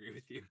actually agree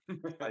with you.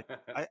 Like,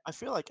 I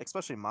feel like,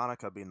 especially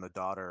Monica being the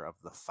daughter of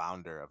the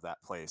founder of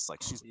that place,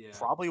 like she's Yeah.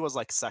 probably was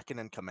like second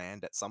in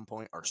command at some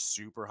point or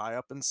super high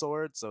up in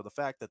Sword. So the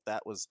fact that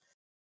that was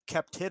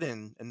kept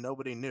hidden and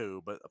nobody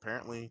knew, but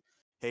apparently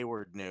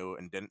Hayward knew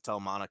and didn't tell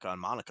Monica, and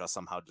Monica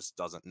somehow just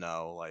doesn't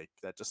know. Like,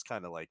 that just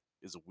kind of like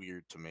is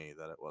weird to me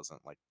that it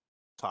wasn't like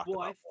talked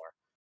Well, about more.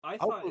 I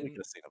thought Hopefully we in could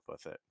have seen up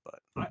with it, but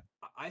I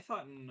I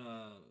thought in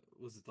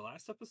was it the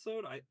last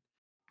episode? I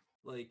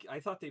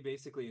thought they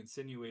basically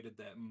insinuated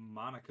that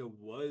Monica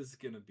was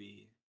gonna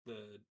be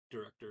the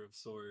director of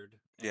Sword,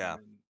 yeah.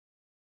 and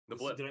The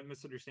blip. did I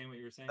misunderstand what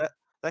you were saying?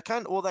 That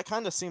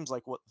kind of seems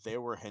like what they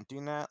were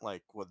hinting at,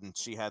 like when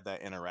she had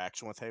that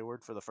interaction with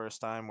Hayward for the first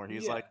time,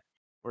 Yeah,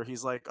 where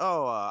he's like,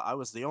 "Oh, I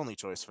was the only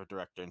choice for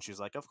director," and she's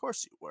like, "Of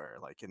course you were,"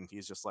 like, and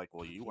he's just like,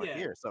 "Well, you weren't yeah,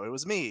 here, so it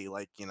was me,"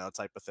 like,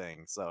 type of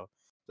thing. So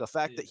the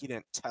fact that yeah. he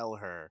didn't tell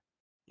her,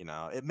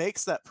 it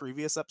makes that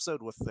previous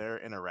episode with their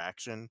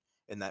interaction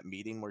in that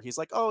meeting where he's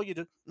like, "Oh, you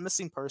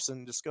missing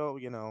person, just go,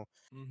 deal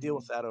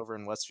with Hmm. that over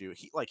in Westview."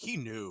 He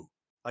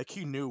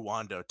knew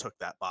Wanda took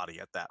that body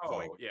at that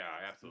point. Oh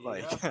yeah,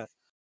 absolutely. Like, Yeah.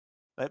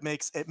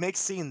 it makes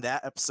seeing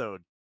that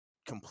episode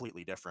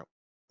completely different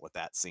with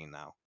that scene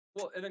now.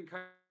 Well, and then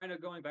kind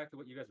of going back to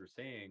what you guys were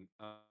saying,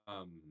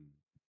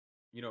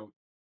 you know,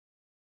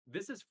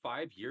 this is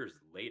 5 years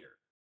later.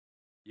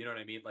 You know what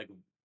I mean? Like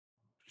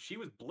she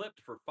was blipped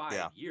for five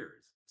Yeah.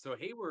 years. So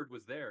Hayward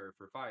was there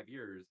for 5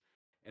 years.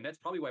 And that's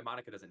probably why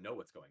Monica doesn't know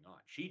what's going on.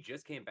 She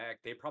just came back.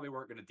 They probably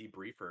weren't going to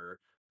debrief her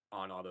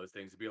on all those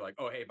things to be like,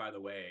 oh, hey, by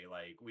the way,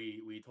 like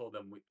we told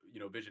them,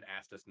 Vision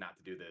asked us not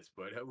to do this,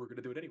 but we're going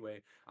to do it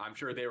anyway. I'm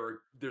sure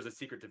there's a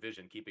secret to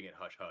Vision keeping it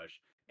hush hush.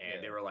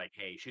 And they Yeah. were like,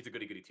 hey, she's a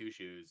goody goody two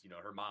shoes.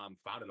 Her mom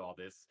founded all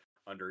this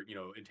under,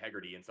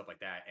 integrity and stuff like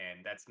that.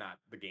 And that's not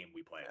the game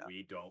we play. Yeah.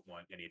 We don't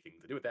want anything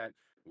to do with that.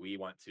 We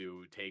want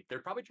to they're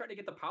probably trying to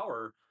get the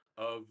power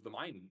of the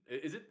mind.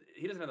 Is it?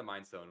 He doesn't have the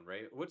mind stone,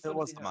 right? What It stone does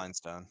was he the have? Mind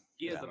Stone.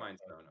 He has Yeah. the mind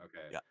stone.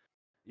 Okay. Yeah.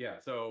 Yeah.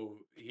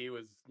 So he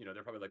was,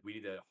 they're probably like, we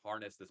need to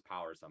harness this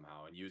power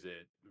somehow and use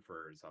it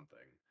for something.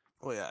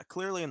 Well, yeah.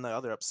 Clearly, in the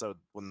other episode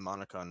when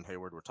Monica and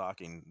Hayward were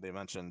talking, they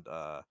mentioned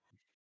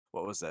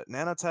what was it?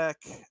 Nanotech,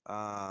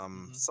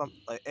 Mhm. some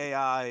like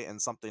AI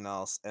and something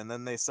else, and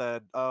then they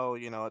said, "Oh,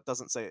 it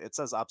doesn't say. It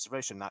says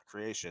observation, not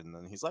creation."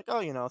 And he's like,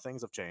 "Oh,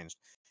 things have changed."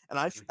 And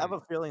I have Hmm.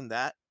 a feeling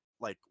that,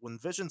 like, when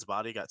Vision's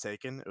body got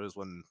taken, it was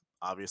when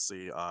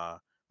obviously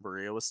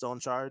Maria was still in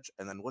charge,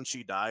 and then when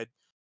she died,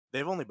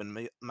 they've only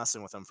been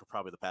messing with him for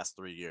probably the past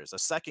 3 years. The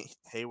second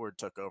Hayward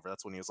took over,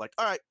 that's when he was like,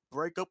 "All right,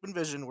 break open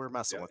Vision. We're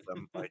messing with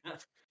them." Like, Yeah.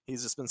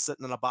 he's just been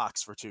sitting in a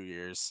box for 2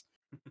 years.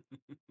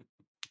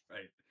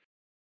 Right.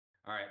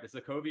 All right, the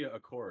Sokovia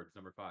Accords,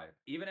 number 5.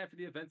 Even after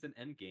the events in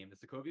Endgame, the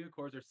Sokovia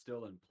Accords are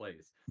still in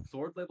place.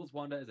 Sword labels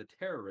Wanda as a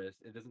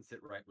terrorist and doesn't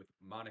sit right with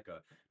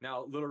Monica.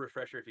 Now, little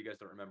refresher if you guys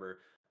don't remember,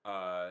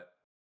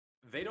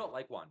 they don't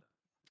like Wanda.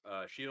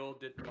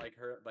 Shield didn't like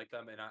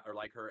them, or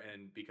like her,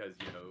 and because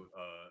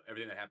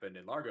everything that happened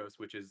in Largos,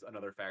 which is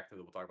another factor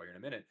that we'll talk about here in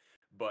a minute.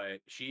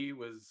 But she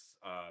was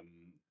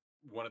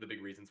one of the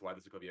big reasons why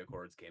the Sokovia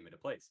Accords came into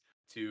place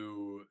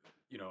to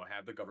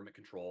have the government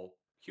control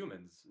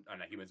humans,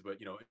 not humans, but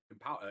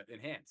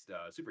enhanced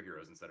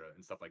superheroes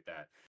and stuff like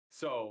that.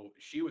 So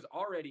she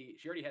already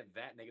had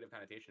that negative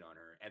connotation on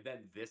her, and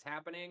then this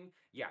happening,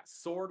 yeah,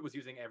 Sword was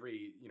using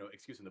every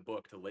excuse in the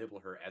book to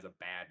label her as a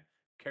bad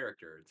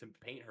character, to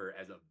paint her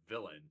as a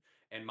villain.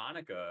 And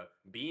Monica,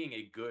 being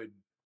a good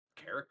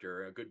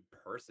character, a good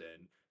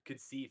person,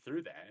 could see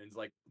through that and it's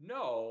like,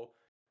 no,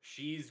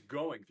 she's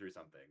going through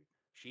something.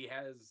 She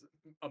has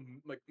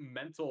like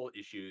mental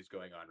issues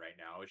going on right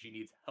now. She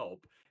needs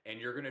help, and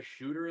you're gonna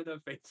shoot her in the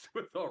face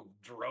with a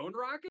drone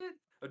rocket,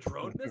 a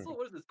drone missile.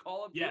 What is this,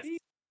 Call of Yes. Duty?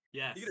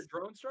 Yes. You get a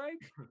drone strike?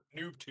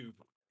 Noob tube.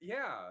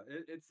 Yeah,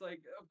 it's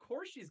like, of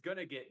course she's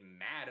gonna get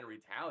mad and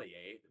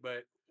retaliate,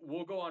 but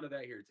we'll go on to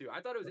that here too.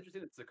 I thought it was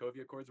interesting that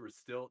Sokovia Accords were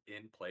still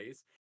in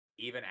place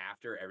even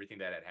after everything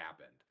that had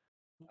happened.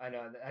 I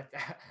know.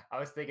 I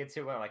was thinking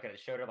too when like it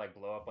showed her like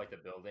blow up like the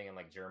building in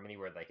like Germany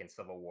where like in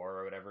Civil War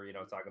or whatever,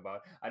 talk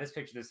about. I just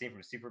pictured the scene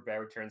from Superbad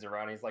where he turns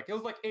around and he's like, "It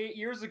was like 8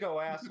 years ago,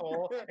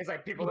 asshole." It's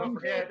like people don't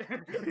forget.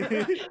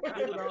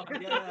 People don't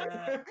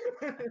forget.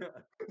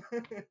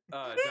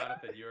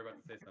 Jonathan, you were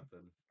about to say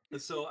something.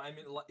 So I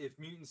mean, if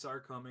mutants are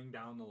coming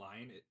down the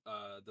line,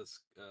 the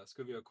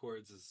Scovia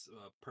Accords is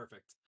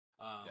perfect.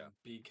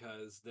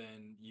 Because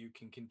then you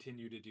can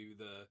continue to do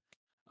the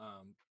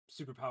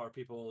superpower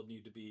people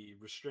need to be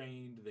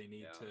restrained. They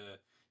need to.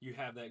 You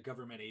have that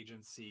government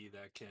agency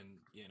that can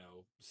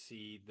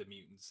see the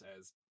mutants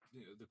as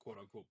the quote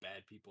unquote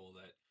bad people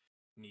that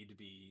need to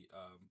be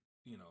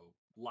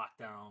locked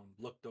down,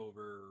 looked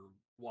over,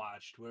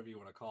 watched, whatever you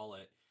want to call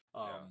it.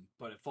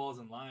 But it falls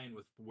in line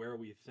with where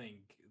we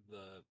think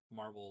the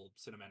Marvel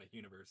Cinematic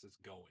Universe is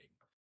going.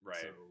 Right.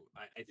 So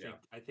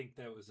I think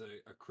that was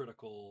a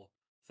critical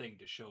thing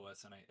to show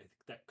us, and I think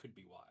that could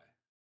be why.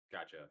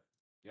 Gotcha.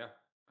 Yeah,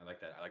 I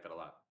like that. I like that a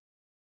lot.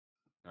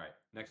 All right,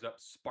 next up,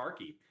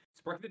 Sparky.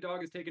 Sparky the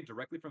dog is taken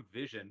directly from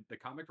Vision, the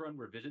comic run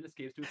where Vision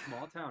escapes to a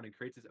small town and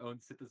creates his own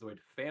synthezoid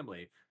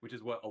family, which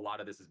is what a lot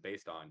of this is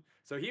based on.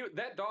 So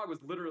that dog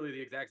was literally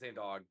the exact same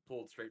dog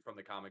pulled straight from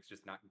the comics,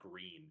 just not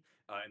green.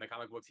 In the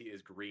comic books, he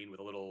is green with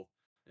a little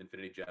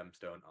infinity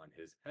gemstone on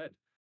his head.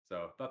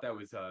 So thought that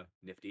was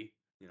nifty.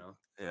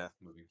 Yeah.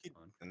 Moving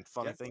on. And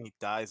funny thing, he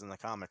dies in the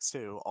comics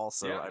too.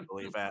 Also, I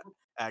believe at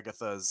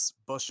Agatha's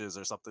bushes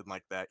or something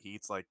like that, he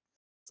eats like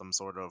some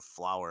sort of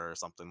flower or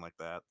something like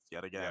that.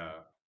 Yet again.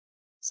 Yeah.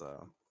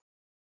 So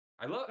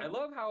I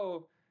love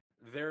how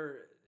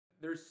they're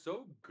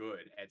so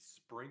good at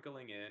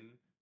sprinkling in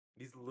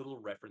these little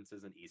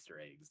references and Easter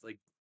eggs. Like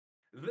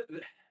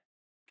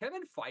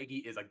Kevin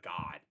Feige is a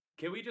god.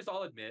 Can we just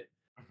all admit?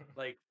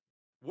 Like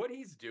what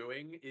he's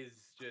doing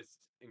is just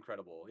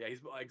incredible. Yeah,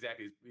 he's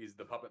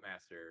the puppet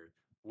master.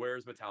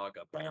 Where's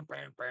Metallica? Bam,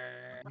 bam,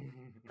 bam.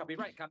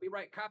 Copyright.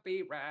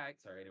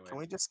 Sorry, anyway. Can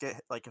we just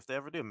get like if they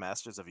ever do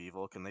Masters of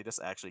Evil, can they just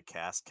actually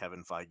cast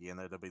Kevin Feige in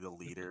there to be the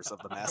leaders of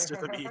the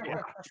Masters of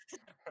Evil?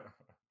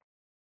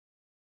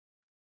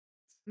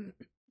 Number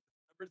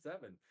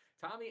 7,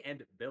 Tommy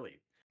and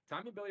Billy.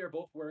 Tommy and Billy are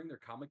both wearing their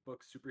comic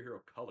book superhero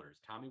colors.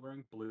 Tommy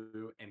wearing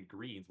blue and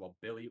greens, while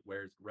Billy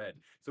wears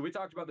red. So we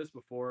talked about this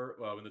before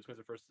when the twins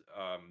were first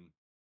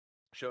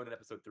shown in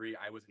episode 3.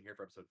 I wasn't here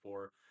for episode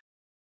 4.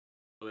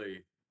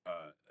 Really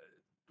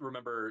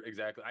remember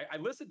exactly. I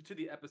listened to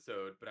the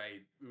episode, but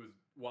it was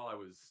while I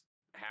was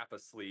half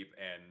asleep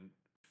and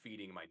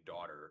feeding my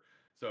daughter.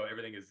 So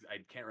everything is, I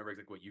can't remember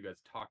exactly what you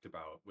guys talked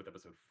about with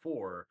episode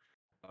 4.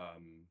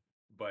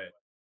 But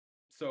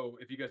so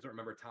if you guys don't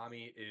remember,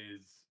 Tommy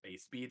is a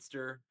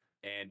speedster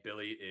and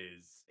Billy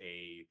is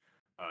a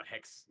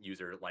hex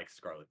user like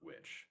Scarlet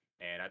Witch.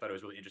 And I thought it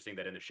was really interesting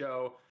that in the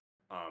show,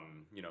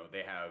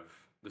 they have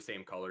the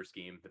same color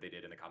scheme that they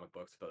did in the comic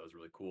books. I thought that was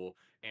really cool.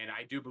 And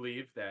I do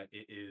believe that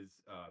it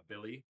is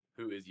Billy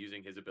who is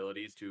using his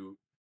abilities to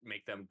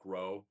make them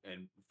grow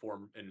and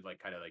form and like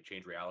kind of like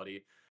change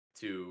reality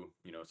to,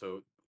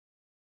 so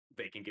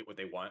they can get what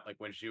they want. Like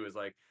when Vision's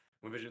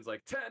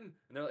like 10,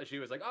 and she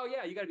was like, "Oh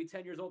yeah, you got to be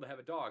 10 years old to have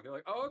a dog." They're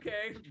like, "Oh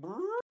okay." It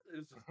was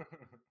just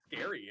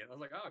scary, and I was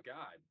like, "Oh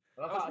god."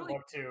 I love how it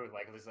looked too.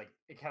 Like it was like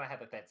it kind of had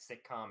that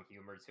sitcom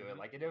humor to it.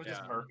 Like it was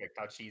just perfect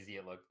how cheesy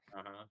it looked.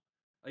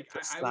 Like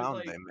the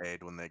sound they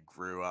made when they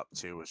grew up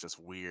too was just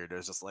weird. It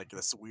was just like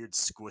this weird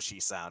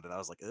squishy sound, and I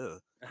was like, "Ugh."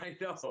 I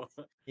know.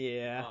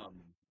 Yeah.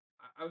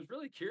 I was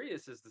really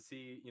curious as to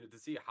see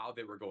how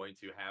they were going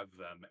to have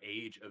them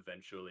age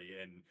eventually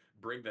and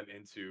bring them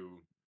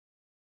into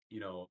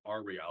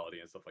our reality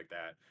and stuff like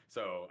that.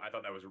 So I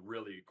thought that was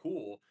really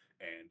cool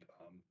and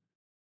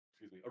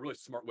a really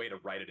smart way to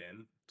write it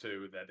in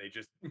to that they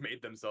just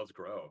made themselves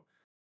grow.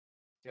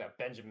 Yeah,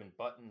 Benjamin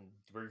Button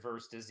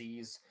reverse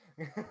disease.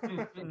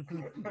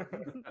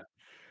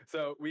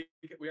 So we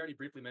already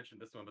briefly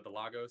mentioned this one, but the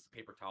Lagos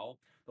paper towel.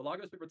 The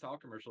Lagos paper towel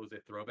commercial is a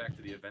throwback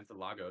to the events of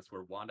Lagos,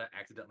 where Wanda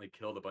accidentally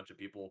killed a bunch of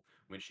people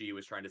when she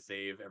was trying to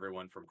save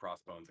everyone from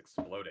Crossbones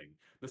exploding.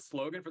 The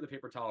slogan for the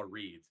paper towel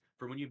reads,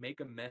 "For when you make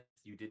a mess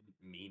you didn't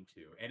mean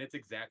to," and it's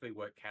exactly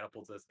what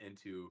catapults us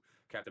into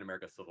Captain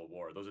America: Civil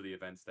War. Those are the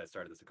events that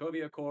started the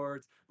Sokovia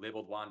Accords,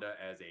 labeled Wanda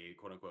as a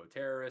quote-unquote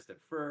terrorist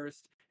at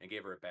first, and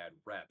gave her a bad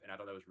rep. And I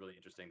thought that was really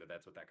interesting that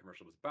that's what that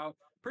commercial was about.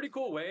 Pretty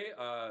cool way,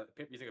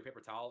 using a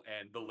paper towel,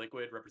 and the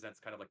liquid represents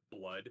kind of like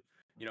blood,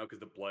 because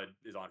the blood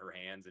is on her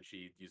hands, and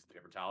she uses the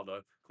paper towel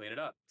to clean it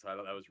up. So I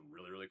thought that was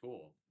really, really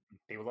cool.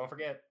 People don't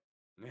forget.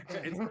 I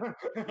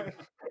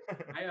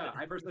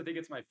personally think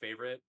it's my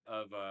favorite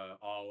of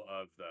all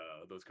of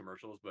those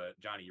commercials. But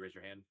Johnny, you raised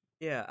your hand.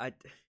 Yeah,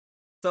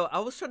 So I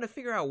was trying to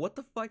figure out what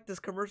the fuck this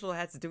commercial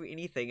has to do with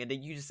anything, and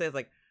then you just said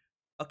like,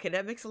 okay,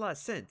 that makes a lot of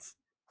sense.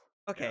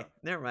 Okay,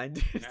 never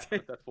mind.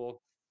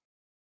 Successful.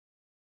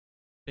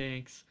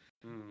 Thanks.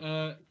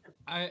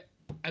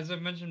 As I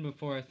mentioned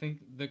before, I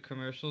think the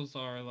commercials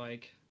are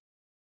like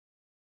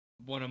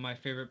one of my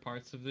favorite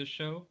parts of this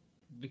show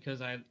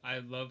because I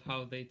love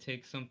how they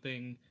take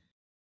something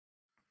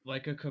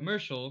like a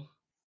commercial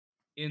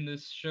in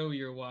this show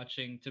you're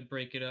watching to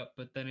break it up,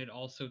 but then it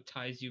also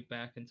ties you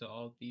back into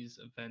all these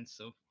events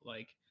of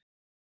like,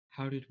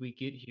 how did we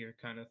get here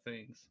kind of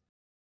things.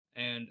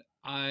 And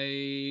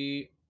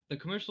the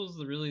commercials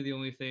are really the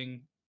only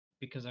thing,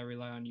 because I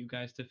rely on you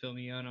guys to fill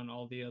me in on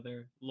all the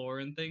other lore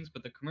and things,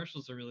 but the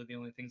commercials are really the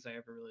only things I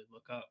ever really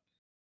look up.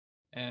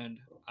 And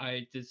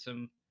I did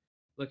some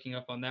looking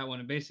up on that one,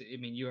 and basically, I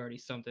mean, you already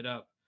summed it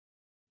up.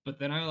 But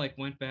then I like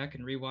went back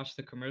and rewatched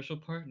the commercial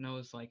part, and I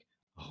was like,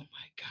 oh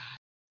my god,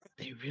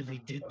 they really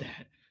did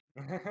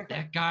that.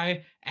 That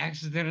guy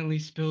accidentally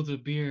spilled a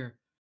beer,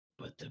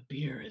 but the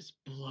beer is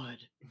blood.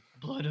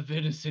 Blood of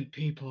innocent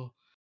people.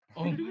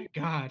 Oh my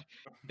god.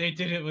 They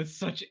did it with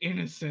such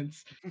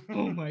innocence.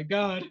 Oh my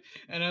god.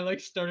 And I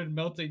like started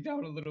melting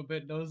down a little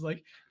bit, and I was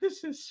like,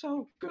 this is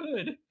so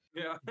good.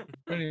 Yeah.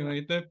 But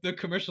anyway, the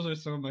commercials are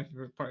some of my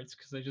favorite parts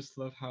because I just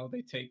love how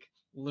they take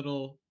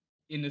little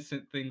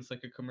innocent things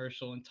like a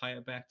commercial and tie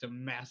it back to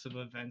massive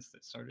events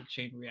that started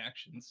chain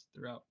reactions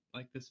throughout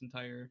like this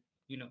entire,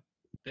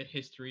 the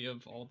history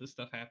of all this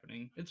stuff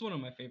happening. It's one of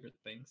my favorite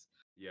things.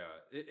 Yeah,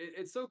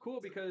 it's so cool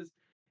because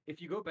if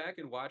you go back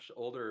and watch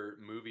older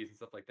movies and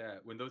stuff like that,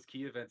 when those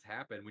key events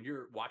happen, when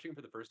you're watching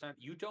for the first time,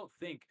 you don't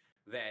think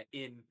that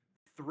in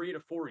 3 to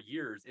 4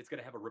 years it's going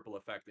to have a ripple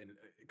effect and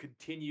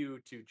continue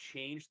to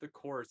change the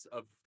course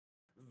of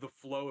the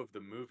flow of the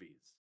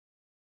movies.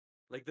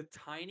 Like the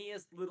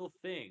tiniest little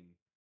thing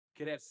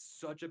could have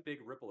such a big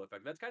ripple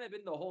effect. That's kind of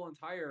been the whole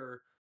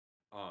entire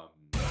um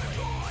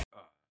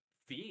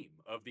theme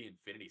of the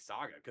Infinity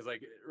Saga. Because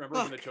like, remember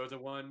when the Fuck.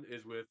 Chosen One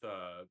is with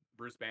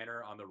Bruce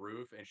Banner on the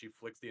roof, and she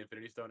flicks the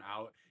Infinity Stone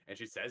out, and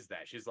she says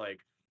that she's like,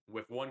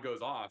 if one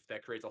goes off,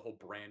 that creates a whole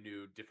brand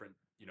new, different,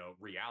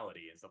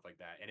 reality and stuff like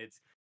that. And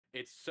it's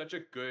such a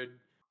good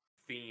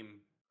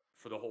theme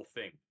for the whole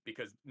thing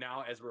because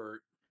now as we're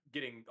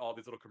getting all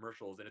these little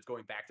commercials and it's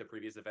going back to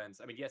previous events.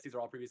 I mean, yes, these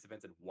are all previous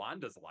events in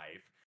Wanda's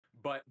life,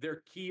 but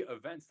they're key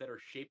events that are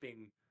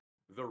shaping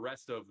the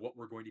rest of what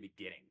we're going to be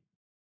getting.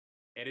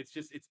 And it's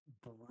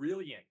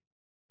brilliant,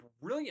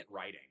 brilliant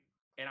writing.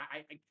 And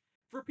I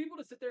for people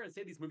to sit there and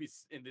say these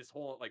movies in this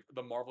whole like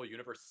the Marvel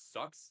universe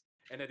sucks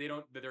and that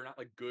they're not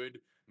like good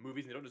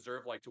movies and they don't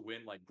deserve like to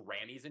win like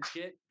Grammys and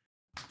shit,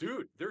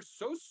 dude, they're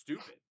so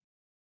stupid.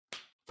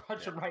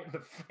 Punch him right in the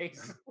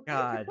face.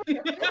 God.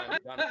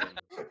 Jonathan.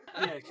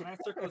 Yeah, can I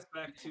circle us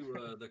back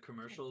to the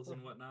commercials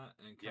and whatnot,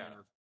 and kind Yeah.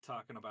 of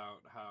talking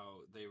about how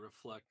they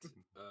reflect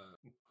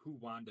who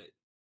Wanda,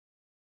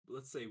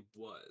 let's say,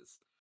 was.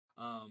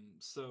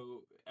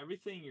 So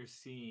everything you're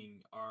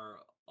seeing are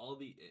all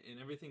the and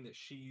everything that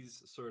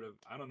she's sort of,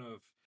 I don't know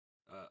if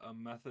a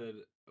method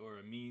or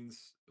a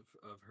means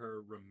of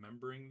her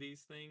remembering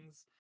these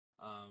things,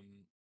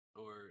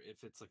 or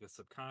if it's like a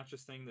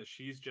subconscious thing that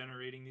she's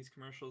generating these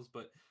commercials.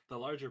 But the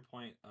larger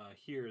point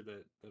here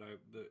that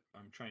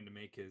I'm trying to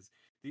make is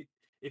the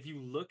if you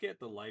look at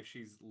the life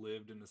she's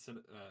lived in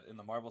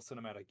the Marvel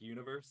Cinematic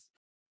Universe,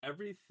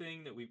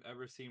 everything that we've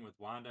ever seen with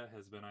Wanda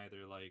has been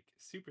either like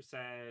super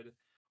sad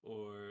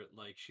or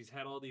like she's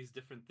had all these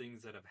different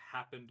things that have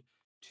happened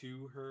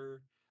to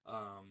her,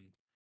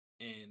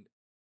 and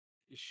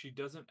she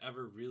doesn't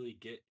ever really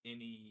get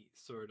any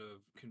sort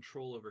of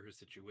control over her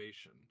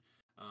situation.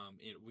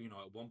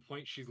 At one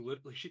point she's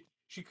literally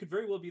she could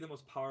very well be the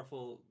most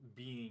powerful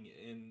being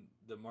in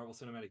the Marvel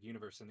Cinematic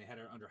Universe, and they had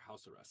her under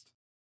house arrest.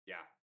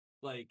 Yeah.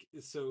 Like,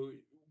 so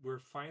we're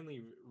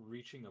finally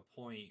reaching a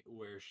point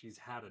where she's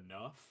had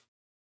enough,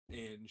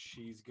 and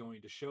she's going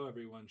to show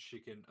everyone she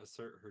can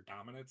assert her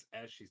dominance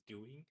as she's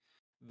doing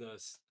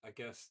this, I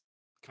guess,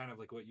 kind of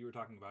like what you were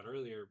talking about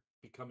earlier,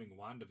 becoming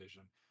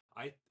WandaVision.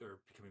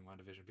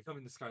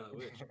 Becoming the Scarlet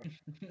Witch.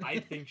 I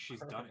think she's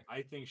done it.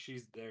 I think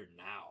she's there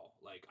now.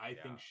 Like, I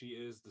think she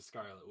is the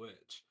Scarlet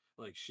Witch.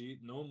 Like, she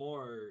no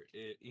more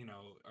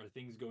are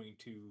things going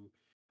to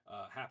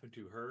happen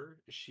to her.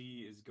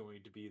 She is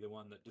going to be the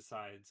one that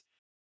decides,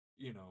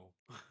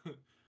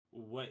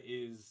 what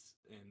is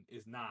and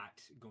is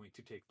not going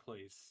to take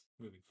place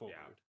moving forward.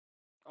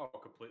 Oh,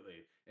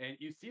 completely. And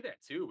you see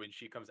that too when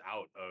she comes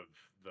out of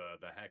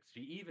the hex.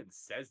 She even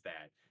says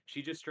that.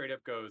 She just straight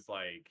up goes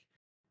like,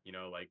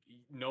 like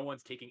no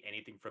one's taking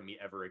anything from me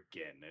ever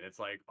again. And it's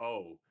like,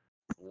 oh,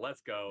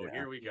 let's go. Yeah.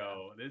 Here we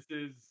go. This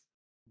is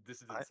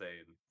I-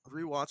 insane.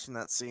 Rewatching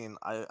that scene,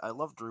 I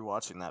loved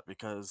rewatching that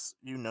because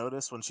you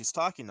notice when she's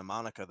talking to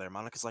Monica there,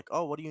 Monica's like,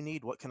 "Oh, what do you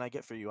need? What can I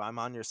get for you? I'm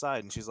on your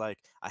side." And she's like,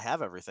 "I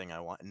have everything I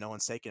want, and no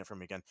one's taking it from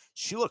me again."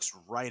 She looks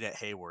right at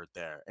Hayward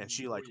there, and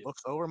she Oh, like yes.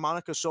 looks over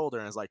Monica's shoulder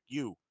and is like,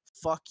 "You,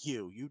 fuck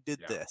you, you did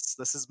Yeah. this.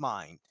 This is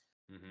mine."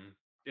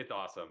 It's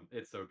awesome.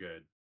 It's so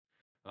good.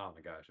 Oh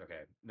my gosh.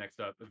 Okay. Next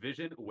up,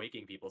 Vision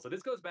waking people. So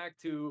this goes back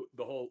to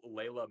the whole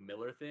Layla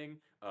Miller thing,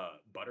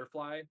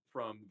 Butterfly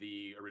from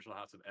the original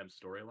House of M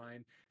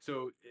storyline.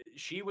 So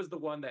she was the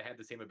one that had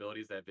the same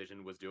abilities that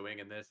Vision was doing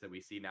in this that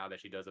we see now that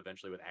she does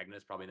eventually with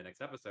Agnes, probably in the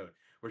next episode,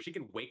 where she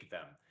can wake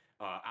them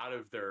out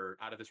of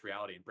this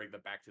reality and bring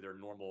them back to their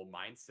normal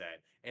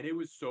mindset. And it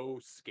was so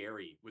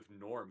scary with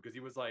Norm because he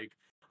was like,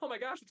 "Oh my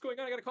gosh, what's going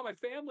on? I gotta call my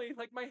family.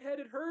 Like my head,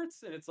 it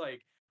hurts." And it's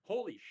like,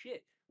 holy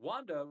shit,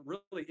 Wanda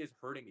really is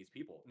hurting these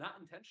people, not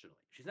intentionally.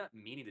 She's not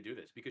meaning to do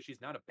this because she's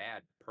not a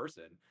bad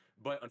person,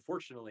 but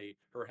unfortunately,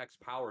 her hex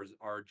powers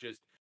are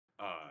just.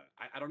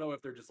 I don't know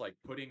if they're just like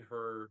putting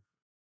her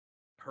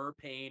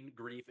pain,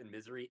 grief, and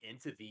misery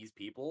into these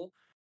people.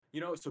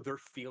 So they're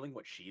feeling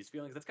what she's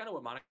feeling. That's kind of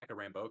what Monica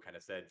Rambeau kind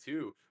of said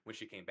too when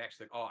she came back.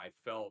 She's like, "Oh, I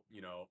felt,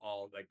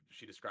 all like,"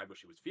 she described what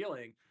she was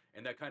feeling,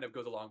 and that kind of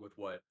goes along with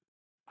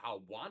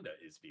how Wanda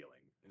is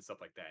feeling and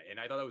stuff like that. And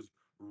I thought that was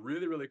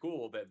really, really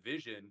cool that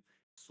Vision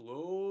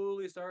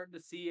slowly starting to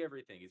see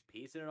everything. He's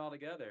piecing it all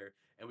together,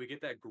 and we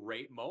get that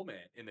great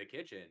moment in the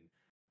kitchen.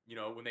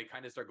 When they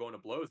kind of start going to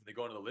blows and they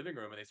go into the living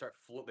room and they start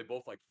they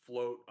both like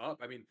float up.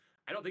 I mean,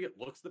 I don't think it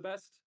looks the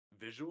best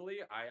visually.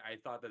 I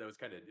thought that it was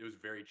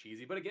very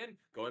cheesy. But again,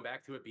 going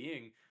back to it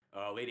being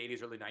late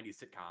 80s, early 90s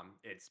sitcom,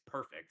 it's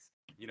perfect.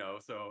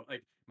 So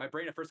like my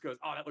brain at first goes,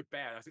 "Oh, that looked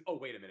bad." I was like, "Oh,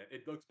 wait a minute,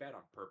 it looks bad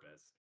on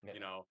purpose." Yeah.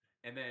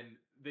 And then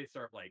it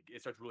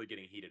starts really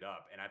getting heated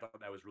up, and I thought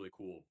that was really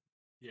cool.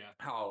 Yeah.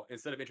 How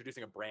instead of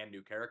introducing a brand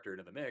new character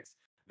into the mix,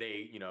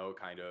 they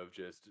kind of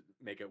just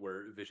make it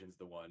where Vision's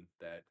the one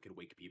that can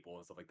wake people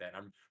and stuff like that. And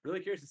I'm really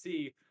curious to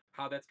see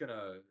how that's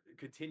gonna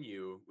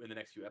continue in the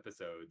next few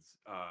episodes.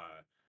 I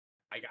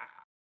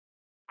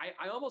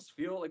almost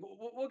feel like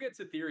we'll get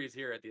to theories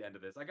here at the end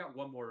of this. I got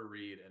one more to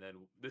read, and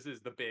then this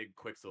is the big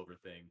Quicksilver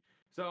thing.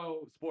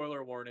 So,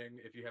 spoiler warning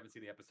if you haven't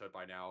seen the episode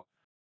by now.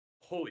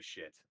 Holy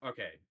shit.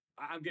 Okay,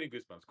 I'm getting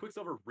goosebumps.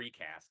 Quicksilver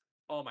recast.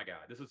 Oh my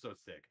god, this is so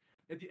sick.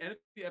 At the end of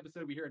the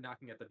episode, we hear a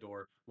knocking at the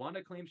door.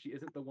 Wanda claims she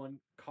isn't the one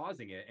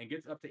causing it and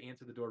gets up to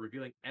answer the door,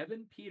 revealing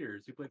Evan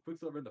Peters, who played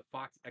Quicksilver in the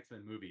Fox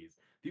X-Men movies.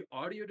 The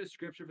audio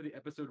description for the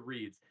episode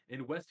reads,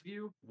 "In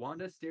Westview,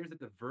 Wanda stares at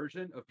the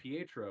version of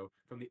Pietro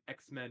from the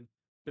X-Men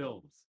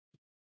films."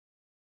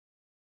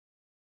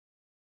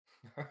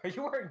 Are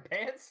you wearing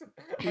pants?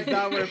 He's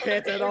not wearing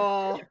pants at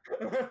all.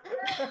 No,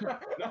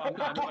 I'm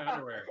not. I'm in my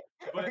underwear.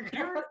 But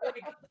you're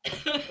like,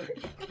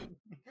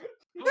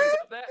 someone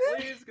clip that,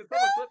 please. Could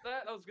someone clip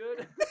that? That was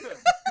good.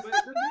 But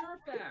the mirror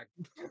fact.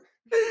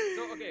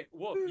 So okay,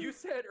 Wolf, you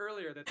said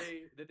earlier that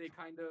they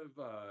kind of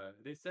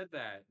they said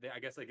that I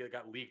guess like it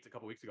got leaked a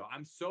couple weeks ago.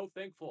 I'm so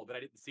thankful that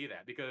I didn't see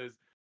that because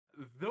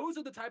those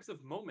are the types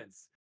of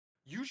moments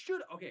you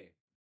should. Okay,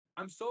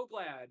 I'm so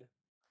glad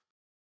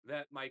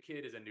that my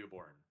kid is a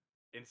newborn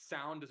and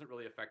sound doesn't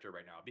really affect her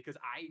right now because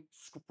I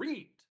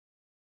screamed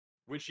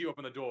when she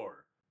opened the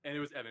door and it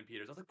was Evan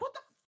Peters. I was like, "What the?"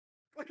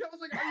 Like I was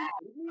like, "Are you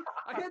kidding me?"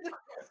 I had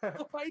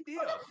no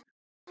idea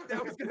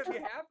that was gonna be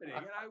happening,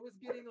 and I was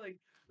getting like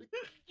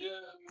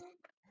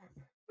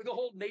the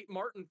whole Nate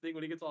Martin thing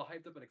when he gets all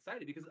hyped up and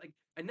excited because like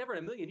I never in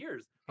a million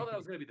years thought that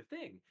was gonna be the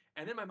thing,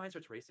 and then my mind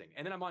starts racing,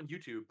 and then I'm on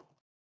YouTube.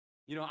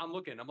 I'm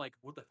looking. I'm like,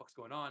 "What the fuck's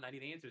going on? I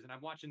need answers." And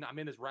I'm watching. I'm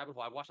in this rabbit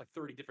hole. I watched like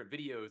 30 different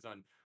videos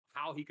on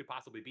how he could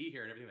possibly be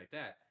here and everything like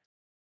that,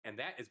 and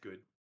that is good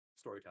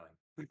storytelling.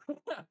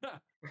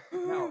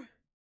 Now,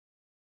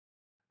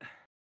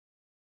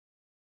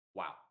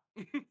 wow.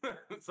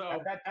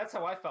 So That's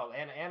how I felt.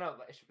 And Anna,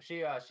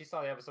 she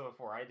saw the episode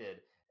before I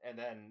did, and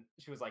then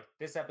she was like,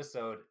 "This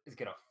episode is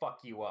gonna fuck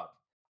you up."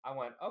 I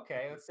went,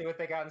 "Okay, let's see what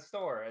they got in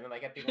store." And then I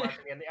get people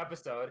watching the end of the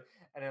episode,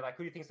 and they're like,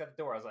 "Who do you think's at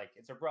the door?" I was like,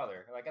 "It's her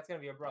brother." I'm like, "That's gonna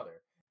be her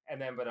brother."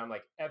 And then, but I'm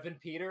like, Evan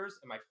Peters,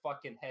 and my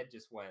fucking head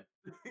just went.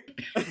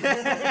 Turn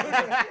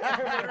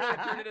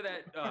into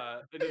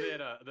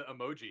the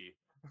emoji,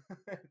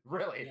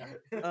 Really? Yeah.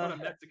 but a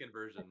Mexican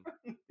version.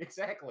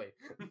 Exactly.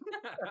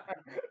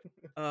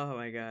 Oh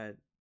my god.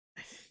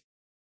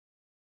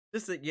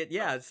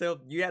 Yeah.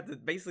 So you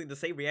had basically the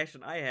same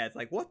reaction I had. It's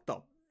like, what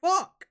the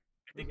fuck?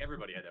 I think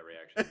everybody had that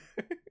reaction.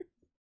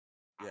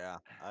 Yeah,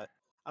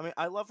 I mean,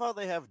 I love how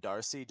they have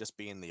Darcy just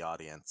be in the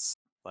audience.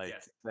 Like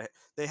Yes.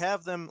 they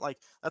have them like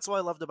that's what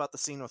I loved about the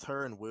scene with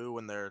her and Wu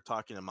when they're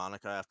talking to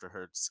Monica after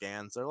her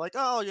scans. They're like,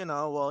 "Oh,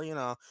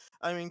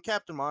 I mean,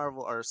 Captain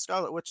Marvel or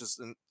Scarlet Witch is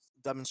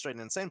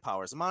demonstrating insane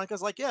powers." And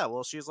Monica's like, "Yeah,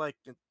 well, she's like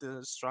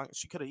the strong.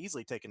 She could have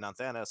easily taken down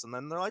Thanos." And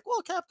then they're like,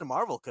 "Well, Captain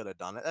Marvel could have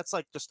done it." That's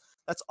like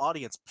that's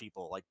audience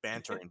people like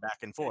bantering back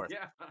and forth.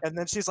 Yeah. And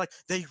then she's like,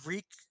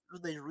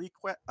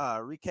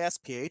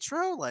 recast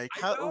Pietro? Like I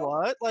how know.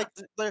 what? Like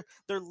they're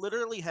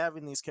literally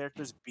having these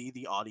characters be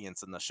the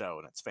audience in the show,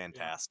 and it's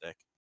fantastic.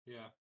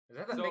 Yeah. Is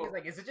that the thing? Is So-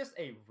 like, is it just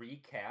a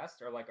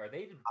recast, or like, are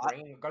they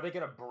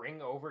gonna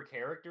bring over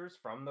characters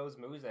from those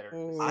movies that are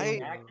the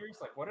same I- actors?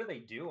 Like, what are they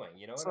doing?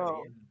 You know what I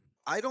So mean?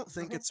 I don't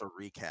think it's a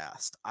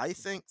recast. I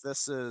think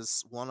this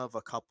is one of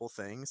a couple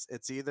things.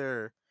 It's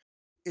either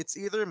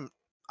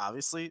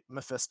obviously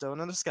Mephisto in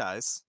a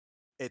disguise.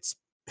 It's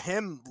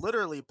him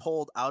literally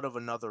pulled out of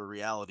another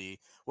reality,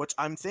 which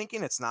I'm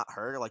thinking it's not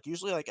her. Like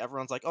usually like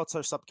everyone's like, "Oh, it's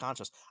her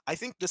subconscious." I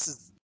think this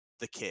is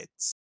the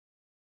kids.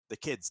 The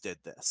kids did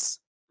this.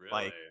 Really?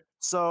 Like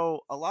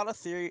so a lot of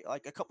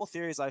a couple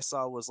theories I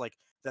saw was like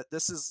that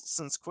this is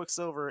since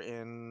Quicksilver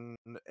in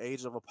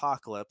Age of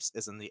Apocalypse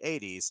is in the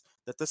 80s,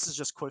 that this is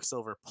just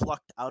Quicksilver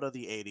plucked out of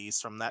the 80s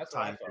from that That's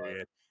what I time thought.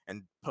 period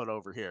and put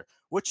over here,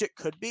 which it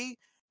could be,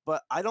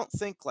 but I don't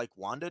think like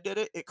Wanda did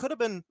it. It could have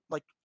been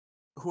like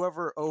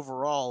whoever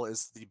overall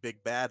is the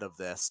big bad of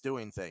this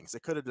doing things.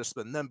 It could have just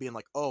been them being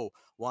like, "Oh,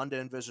 Wanda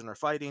and Vision are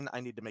fighting. I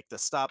need to make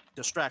this stop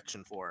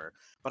distraction for her."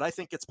 But I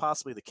think it's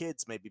possibly the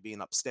kids maybe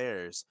being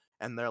upstairs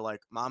and they're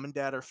like, "Mom and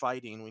Dad are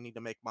fighting. We need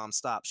to make Mom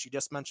stop." She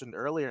just mentioned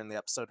earlier in the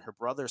episode her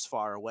brother's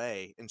far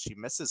away and she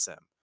misses him.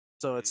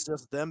 So it's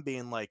just them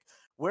being like,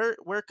 "Where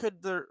could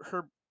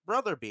her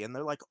brother be?" And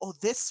they're like, "Oh,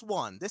 this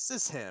one. This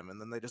is him."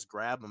 And then they just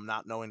grab him,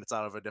 not knowing it's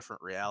out of a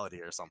different reality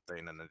or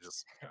something, and it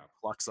just Yeah.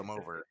 plucks them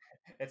over.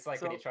 It's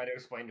like when you So- try to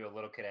explain to a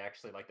little kid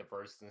actually like the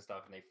verses and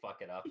stuff, and they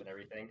fuck it up and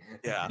everything.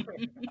 Yeah.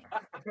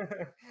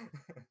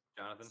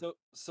 Jonathan.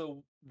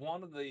 So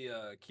one of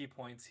the key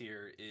points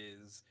here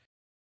is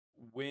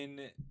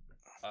when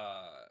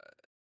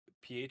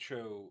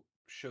Pietro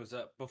shows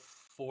up.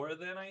 Before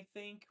then, I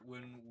think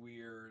when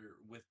we're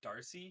with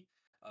Darcy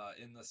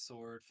in the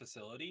sword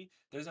facility,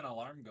 there's an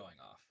alarm going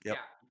off. Yep.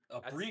 Yeah, A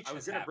that's- breach I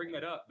was has gonna bring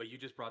that happened. up, but you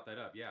just brought that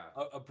up. Yeah.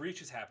 A breach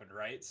has happened,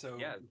 right? So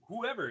Yeah.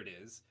 whoever it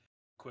is,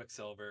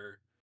 Quicksilver,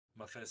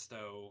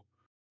 Mephisto,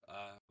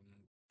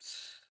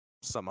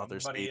 Some other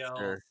somebody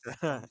speedster. else,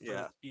 some sort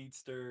Yeah. of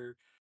speedster,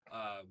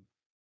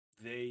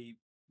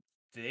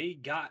 they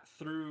got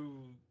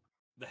through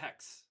the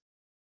hex.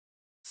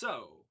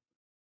 So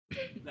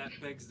that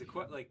begs the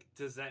question: like,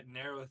 does that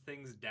narrow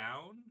things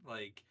down?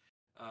 Like,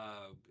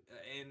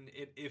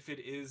 if it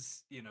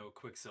is,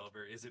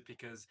 Quicksilver, is it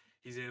because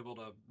he's able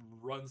to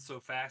run so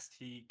fast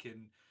he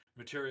can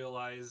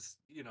materialize,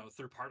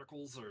 through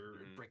particles or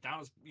Mhm. break down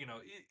his,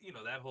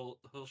 that whole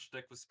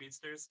shtick with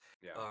speedsters?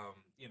 Yeah.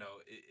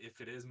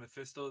 If it is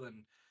Mephisto,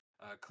 then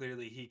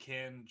clearly he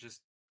can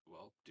just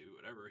do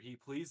whatever he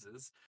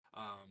pleases.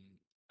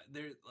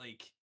 There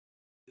like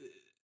uh,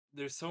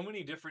 there's so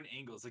many different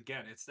angles.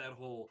 Again, it's that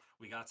whole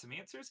we got some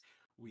answers,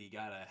 we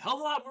got a hell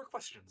of a lot more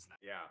questions now.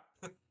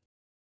 Yeah.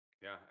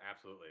 Yeah,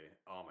 absolutely.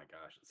 Oh my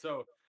gosh.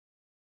 So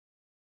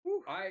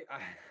I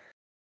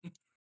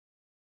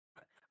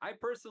I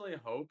personally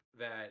hope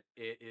that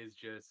it is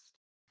just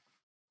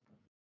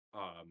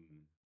um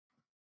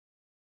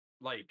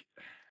like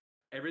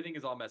everything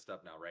is all messed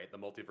up now, right? The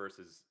multiverse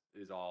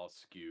is all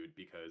skewed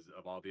because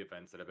of all the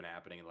events that have been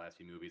happening in the last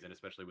few movies, and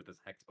especially with this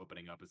hex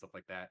opening up and stuff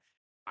like that.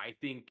 I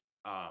think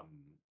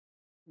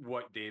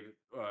what Dave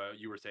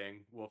you were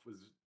saying, Wolf,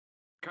 was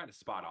kind of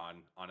spot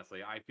on,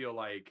 honestly. I feel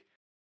like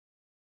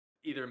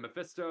either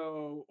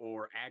Mephisto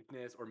or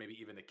Agnes or maybe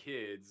even the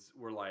kids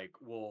were like,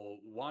 well,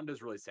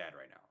 Wanda's really sad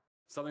right now.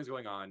 Something's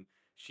going on.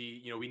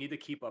 We need to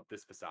keep up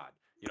this facade.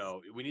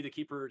 We need to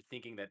keep her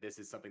thinking that this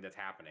is something that's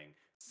happening.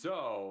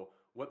 So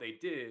what they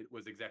did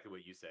was exactly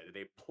what you said.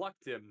 They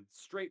plucked him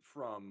straight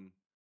from,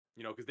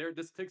 because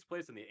this takes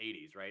place in the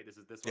 80s, right? This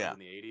one's Yeah. in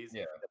the 80s.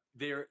 Yeah.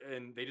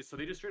 They just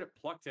straight up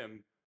plucked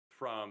him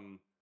from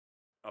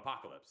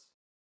Apocalypse,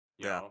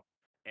 you Yeah. know,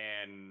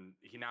 and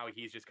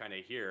he's just kind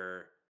of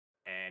here,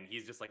 and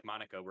he's just like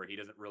Monica, where he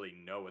doesn't really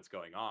know what's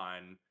going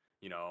on,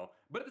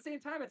 But at the same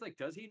time, it's like,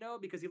 does he know?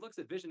 Because he looks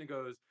at Vision and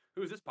goes,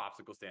 "Who's this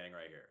popsicle standing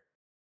right here?"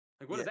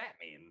 Like, what Yeah. does that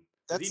mean?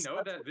 Does he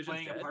know that Vision's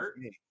playing a dead? part?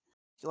 Me.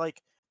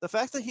 Like the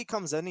fact that he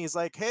comes in, he's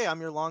like, "Hey,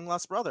 I'm your long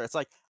lost brother." It's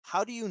like,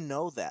 how do you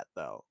know that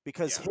though?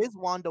 Because Yeah. his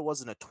Wanda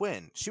wasn't a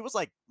twin; she was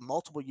like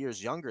multiple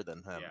years younger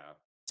than him. Yeah.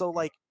 So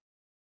like,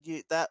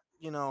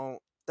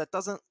 that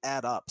doesn't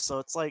add up. So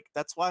it's like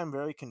that's why I'm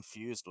very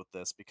confused with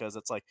this because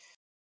it's like,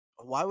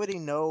 why would he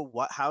know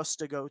what house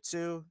to go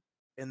to,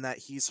 in that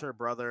he's her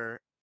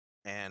brother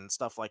and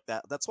stuff like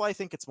that. That's why I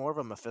think it's more of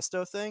a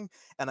Mephisto thing,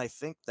 and I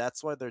think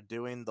that's why they're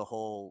doing the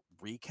whole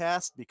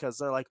recast because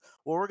they're like,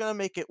 well, we're gonna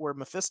make it where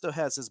Mephisto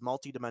has his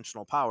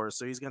multi-dimensional powers,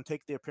 so he's gonna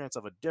take the appearance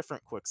of a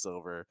different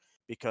Quicksilver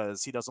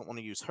because he doesn't want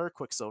to use her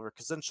Quicksilver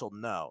because then she'll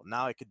know.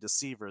 Now I could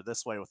deceive her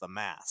this way with a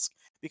mask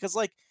because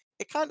like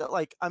it kind of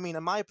like I mean,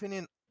 in my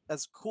opinion,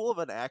 as cool of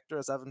an actor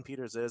as Evan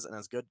Peters is and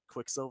as good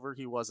Quicksilver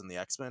he was in the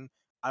X-Men,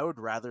 I would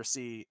rather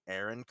see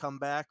Aaron come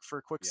back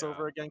for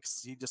Quicksilver Yeah. again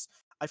because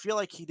I feel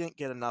like he didn't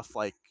get enough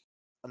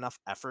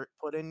effort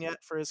put in yet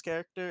for his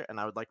character, and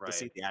I would like to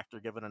see Right. the actor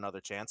given another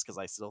chance because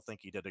I still think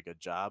he did a good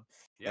job.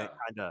 And Yeah. it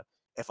kind of,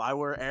 if I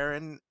were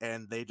Aaron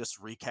and they just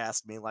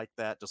recast me like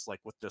that, just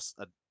like with just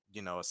a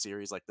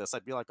series like this,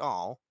 I'd be like,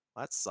 oh,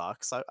 that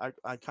sucks.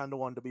 I kind of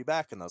wanted to be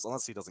back in those,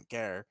 unless he doesn't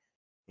care,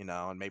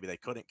 and maybe they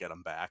couldn't get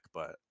him back,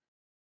 but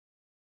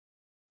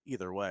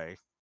either way,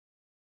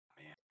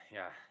 Man.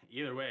 Yeah.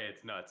 Either way,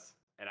 it's nuts,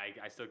 and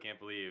I still can't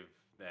believe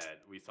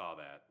that we saw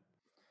that.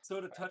 So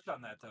to touch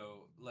on that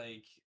though,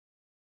 like,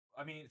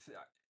 I mean,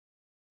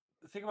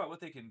 think about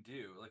what they can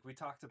do. Like we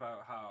talked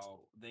about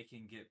how they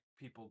can get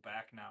people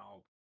back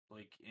now,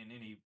 like in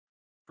any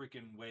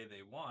freaking way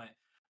they want.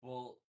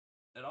 Well,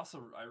 it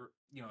also,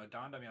 it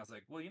dawned on me. I was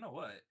like, well, you know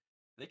what?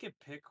 They could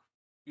pick,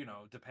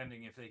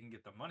 depending if they can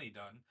get the money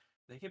done,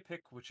 they could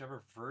pick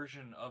whichever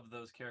version of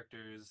those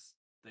characters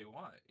they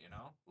want.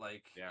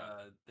 Like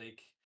Yeah. they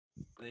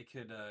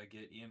could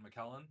get Ian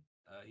McKellen.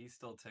 He's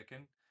still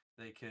ticking.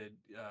 They could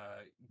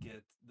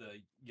get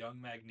the young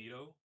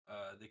Magneto.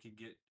 They could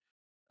get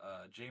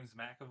James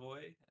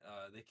McAvoy.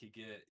 They could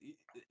get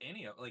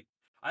any of like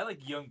I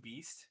like Young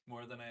Beast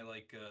more than I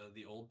like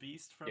the old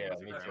Beast from Yeah,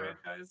 that me too.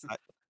 franchise. I-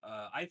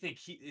 I think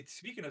it's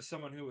speaking of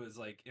someone who is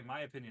like, in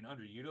my opinion,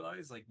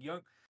 underutilized.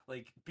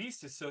 Like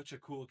Beast is such a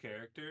cool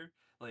character.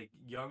 Like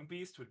Young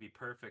Beast would be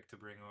perfect to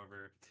bring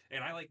over,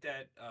 and I like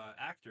that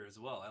actor as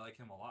well. I like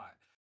him a lot.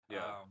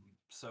 Yeah.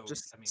 So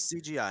Just I mean,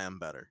 CGI him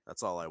better.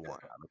 That's all I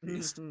want out of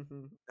Beast.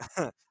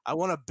 I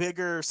want a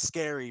bigger,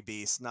 scary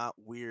Beast, not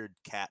weird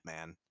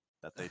Catman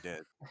that they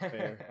did.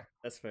 Fair.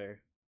 That's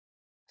fair.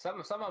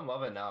 Some I'm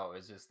loving now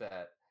is just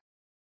that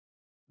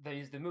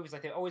the movies,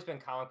 like, they've always been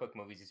comic book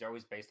movies. These are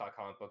always based on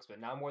comic books, but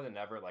now more than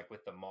ever, like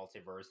with the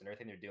multiverse and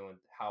everything they're doing,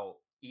 how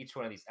each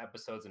one of these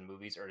episodes and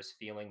movies are just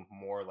feeling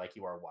more like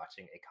you are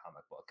watching a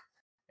comic book,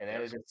 and that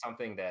Yep. is just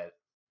something that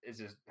is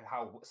just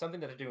how something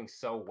that they're doing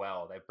so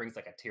well that brings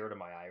like a tear to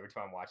my eye every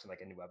time I'm watching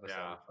like a new episode.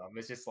 Yeah.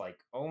 It's just like,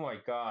 oh my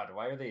god,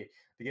 why are they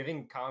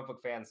giving comic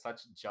book fans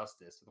such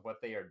justice with what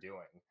they are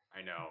doing?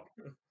 I know.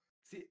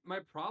 See, my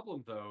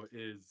problem though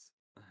is,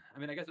 I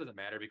mean, I guess it doesn't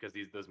matter because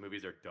those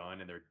movies are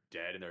done and they're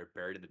dead and they're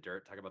buried in the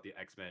dirt. Talk about the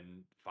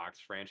X-Men Fox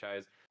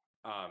franchise.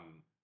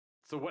 Um,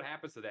 so what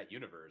happens to that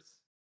universe?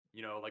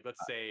 You know, like let's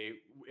say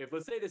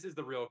this is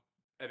the real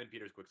Evan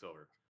Peters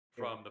Quicksilver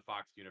from the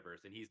Fox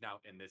universe, and he's now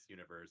in this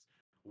universe.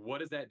 What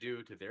does that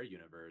do to their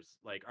universe?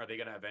 Like, are they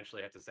gonna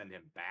eventually have to send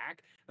him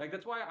back? Like,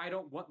 that's why I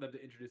don't want them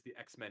to introduce the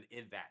X-Men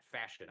in that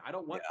fashion. I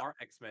don't want our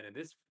X-Men in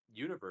this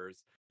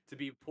universe to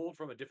be pulled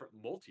from a different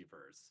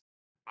multiverse.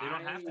 they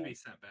don't have to I be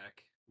sent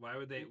back. Why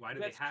would they? Why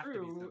do That's they have to be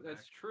true. sent That's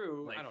back?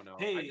 true. Like, I don't know.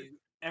 hey,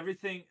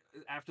 everything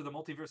after the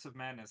multiverse of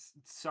madness.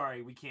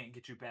 Sorry, we can't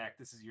get you back.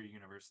 This is your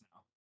universe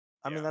now.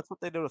 I mean, Yeah. that's what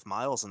they did with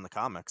Miles in the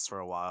comics for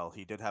a while.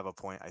 He did have a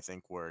point, I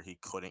think, where he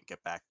couldn't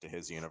get back to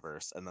his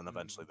universe, and then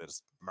eventually they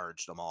just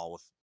merged them all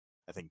with,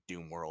 I think,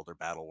 Doom World or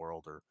Battle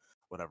World or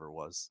whatever it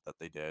was that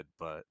they did.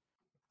 But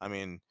I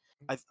mean,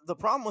 the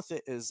problem with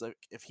it is, like,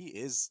 if he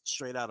is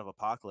straight out of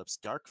Apocalypse,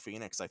 Dark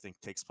Phoenix, I think,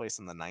 takes place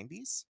in the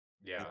 90s.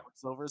 Yeah. And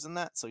Quicksilver's in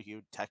that, so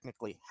you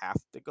technically have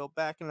to go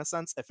back in a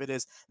sense. If it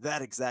is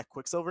that exact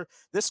Quicksilver,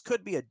 this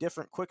could be a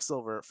different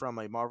Quicksilver from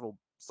a Marvel,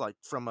 like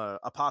from a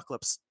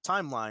Apocalypse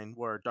timeline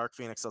where Dark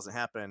Phoenix doesn't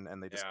happen,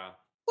 and they just Yeah.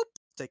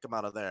 take him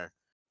out of there.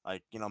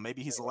 Like, you know,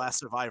 maybe he's the last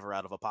survivor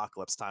out of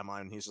Apocalypse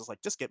timeline, and he's just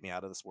like, just get me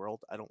out of this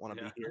world. I don't want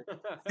to be here.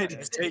 Yeah.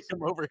 Just take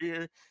him over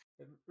here.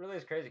 It really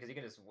is crazy because you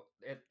can just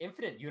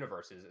infinite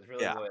universes is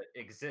really Yeah. what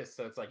exists.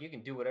 So it's like you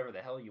can do whatever the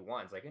hell you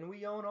want. It's like, and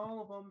we own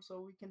all of them,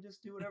 so we can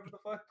just do whatever the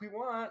fuck we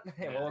want,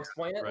 and we'll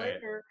explain it Right.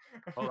 later.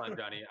 Hold on,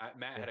 Johnny.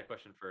 Matt had a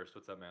question first.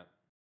 What's up,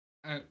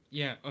 Matt?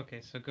 Yeah, okay,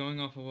 so going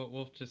off of what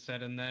Wolf just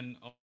said, and then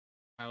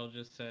Kyle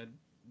just said,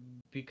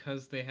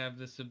 because they have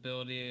this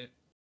ability,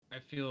 I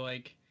feel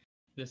like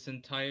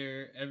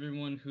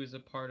everyone who's a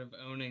part of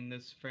owning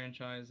this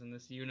franchise and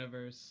this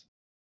universe,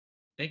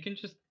 they can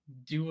just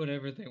do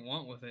whatever they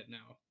want with it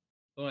now.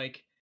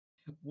 Like,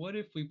 what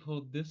if we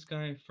pulled this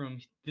guy from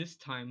this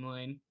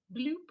timeline?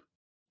 Bloop!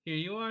 Here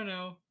you are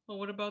now. Oh,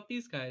 what about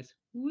these guys?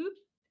 Whoop!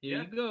 Here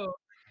Yeah. you go.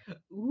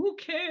 Who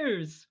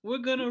cares? We're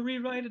gonna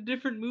rewrite a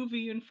different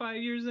movie in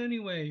 5 years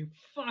anyway.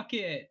 Fuck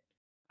it.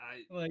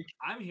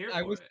 I'm here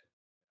I for was, it.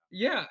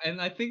 yeah,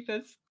 and I think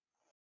that's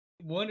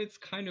one. It's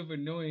kind of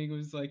annoying. It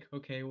was like,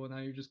 okay, well now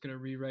you're just gonna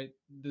rewrite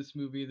this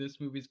movie. This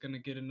movie's gonna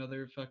get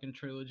another fucking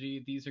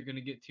trilogy. These are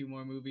gonna get 2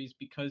 more movies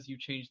because you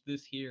changed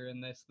this here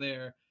and this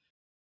there.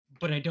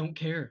 But I don't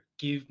care.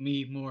 Give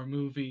me more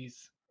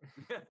movies.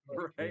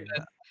 Right.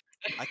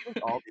 I think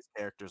all these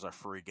characters are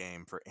free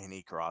game for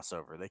any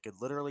crossover. They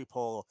could literally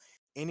pull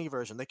any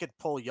version. They could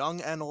pull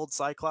young and old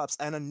Cyclops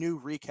and a new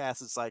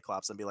recasted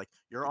Cyclops and be like,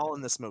 "You're all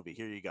in this movie.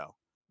 Here you go."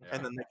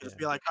 And then they could just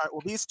be like, "All right,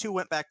 well, these two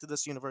went back to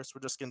this universe.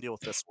 We're just gonna deal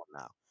with this one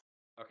now."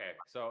 Okay.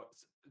 So,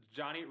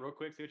 Johnny, real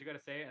quick, see what you got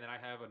to say, and then I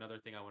have another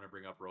thing I want to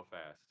bring up real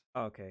fast.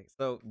 Okay,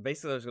 so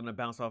basically, I was gonna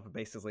bounce off of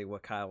basically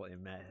what Kyle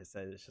and Matt has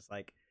said. It's just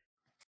like,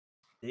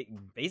 they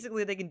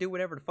can do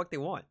whatever the fuck they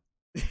want,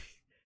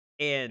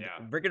 and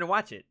Yeah. we're gonna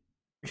watch it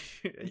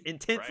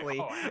intensely.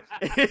 Oh,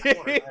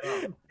 absolutely.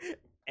 What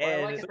I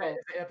And like is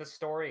that the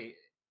story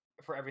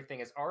for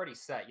everything is already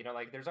set. You know,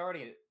 like there's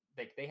already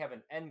like they have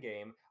an end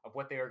game of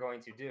what they are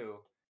going to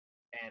do,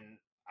 and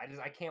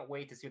I can't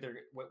wait to see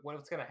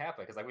what's going to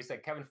happen because like we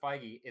said, Kevin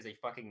Feige is a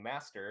fucking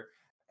master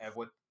at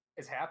what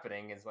is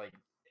happening. Is like,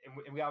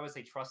 and we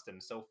obviously trust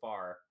him so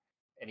far,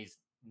 and he's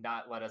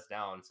not let us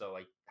down. So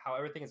like how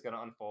everything is going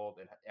to unfold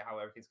and how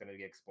everything's going to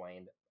get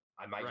explained,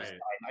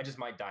 I just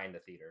might die in the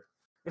theater.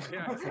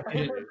 Yeah.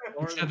 He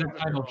Or said the the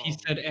title. He wrong.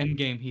 said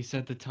Endgame. He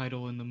said the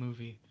title in the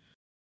movie.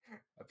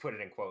 I put it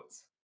in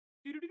quotes.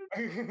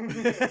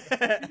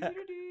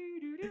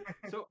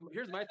 So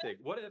here's my thing.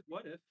 What if,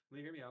 let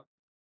me hear me out.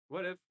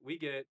 What if we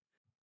get,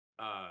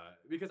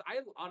 because I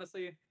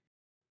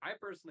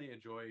personally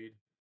enjoyed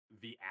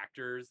the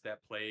actors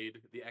that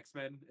played the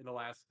X-Men in the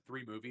last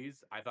 3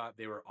 movies. I thought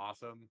they were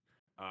awesome.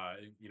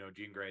 You know,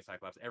 Jean Grey,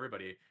 Cyclops,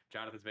 everybody.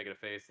 Jonathan's making a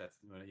face. That's,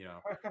 you know,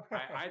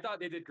 I thought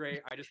they did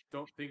great. I just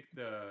don't think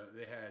they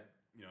had,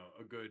 you know,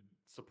 a good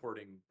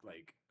supporting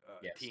like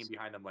team Yes.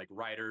 behind them, like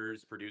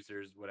writers,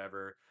 producers,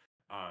 whatever.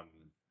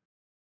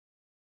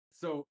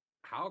 So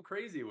how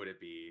crazy would it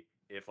be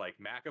if like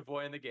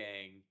McAvoy and the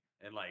gang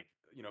and like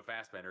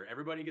Fassbender,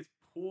 everybody gets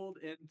pulled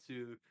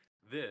into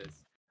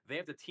this. They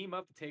have to team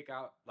up to take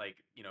out like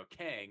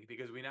Kang,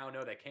 because we now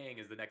know that Kang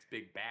is the next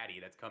big baddie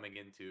that's coming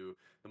into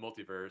the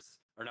multiverse,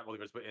 or not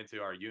multiverse, but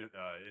into our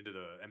into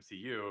the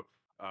MCU,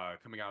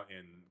 coming out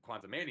in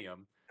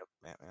Quantumanium.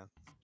 Man.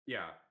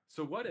 Yeah.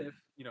 So what if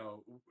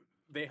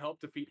they help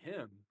defeat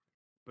him,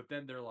 but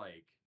then they're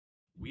like,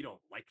 we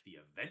don't like the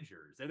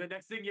Avengers, and the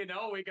next thing you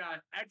know, we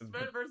got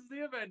X-Men versus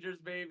the Avengers,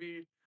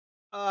 baby.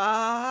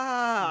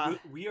 Ah.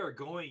 We are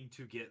going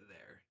to get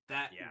there.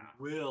 That Yeah.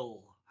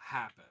 will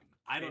happen.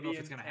 I don't know Maybe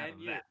if it's in going to 10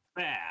 happen years.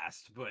 that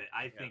fast, but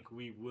I Yeah. think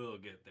we will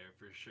get there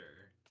for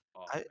sure.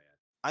 Oh I- man.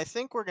 I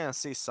think we're gonna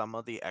see some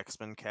of the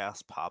X-Men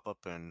cast pop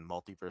up in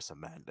Multiverse of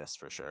Madness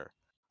for sure.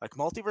 Like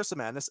Multiverse of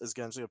Madness is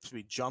going to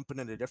be jumping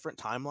into different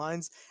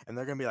timelines, and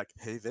they're gonna be like,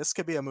 "Hey, this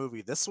could be a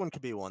movie. This one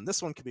could be one.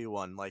 This one could be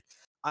one." Like,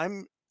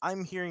 I'm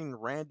hearing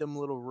random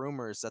little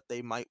rumors that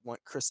they might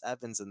want Chris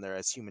Evans in there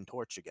as Human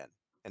Torch again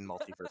in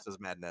Multiverse of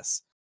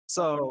Madness.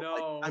 So like,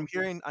 no. I'm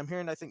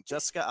hearing I think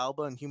Jessica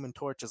Alba and Human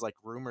Torch is like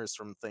rumors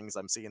from things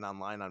I'm seeing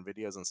online on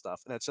videos and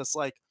stuff, and it's just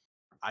like,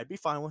 I'd be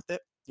fine with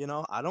it.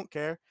 I don't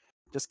care.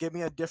 Just give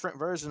me a different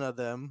version of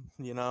them.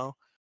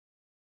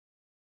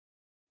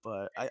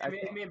 But I I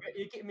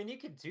mean, you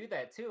could do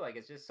that too. Like,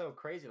 it's just so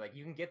crazy. Like,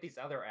 you can get these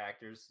other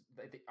actors.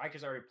 The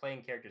actors are already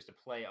playing characters to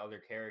play other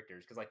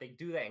characters, because like they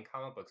do that in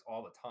comic books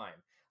all the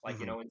time. Like,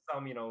 Mhm. in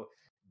some,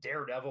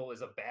 Daredevil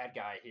is a bad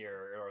guy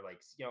here, or like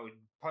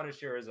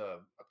Punisher is a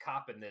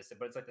cop in this,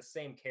 but it's like the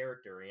same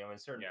character. In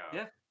certain.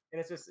 Yeah. And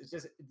it's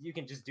just you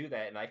can just do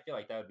that, and I feel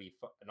like that would be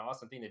an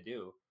awesome thing to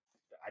do.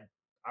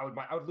 I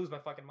would lose my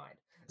fucking mind.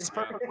 It's a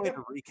perfect way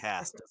to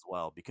recast as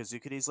well, because you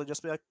could easily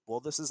just be like, well,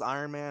 this is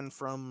Iron Man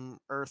from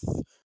Earth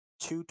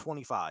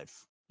 225.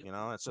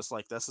 It's just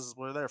like, this is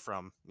where they're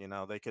from.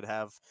 They could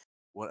have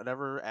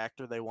whatever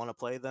actor they want to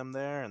play them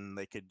there, and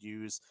they could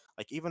use,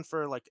 like, even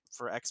for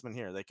X-Men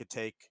here, they could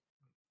take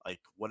like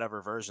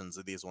whatever versions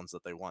of these ones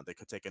that they want. They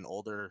could take an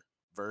older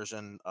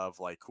version of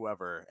like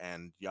whoever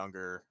and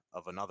younger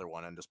of another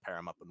one and just pair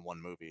them up in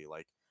one movie.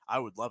 Like, I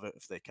would love it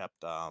if they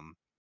kept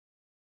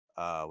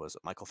was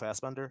it Michael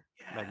Fassbender,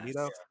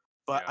 Magneto? Yes.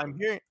 But Yeah. I'm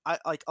hearing, I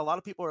like, a lot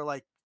of people are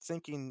like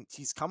thinking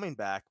he's coming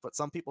back, but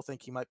some people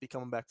think he might be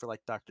coming back for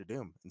like Doctor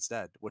Doom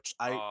instead, which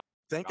I Oh,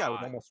 think I would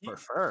God. almost He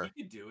prefer.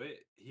 could do it.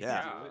 He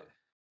Yeah. could do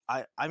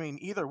it. I mean,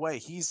 either way,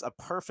 he's a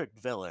perfect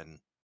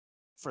villain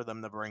for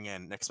them to bring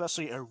in,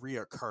 especially a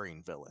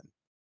reoccurring villain.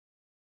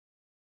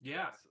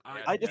 Yeah. Yes,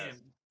 I just-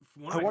 Man,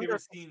 one I of my wonder favorite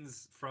if-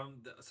 scenes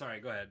from the. Sorry,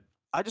 go ahead.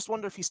 I just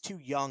wonder if he's too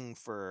young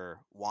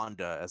for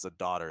Wanda as a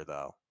daughter,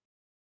 though.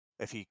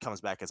 If he comes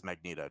back as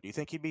Magneto, do you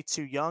think he'd be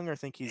too young, or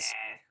think he's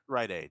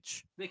right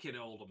age? They could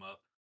hold him up.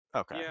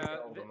 Okay. Yeah.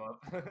 Hold them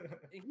up.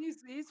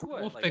 He's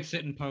what? We'll like, fix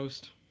it in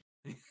post.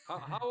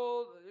 How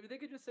old? They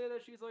could just say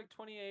that she's like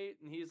 28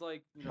 and he's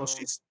like, Well,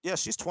 she's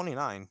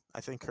 29.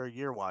 I think her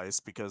year wise,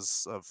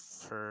 because of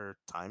her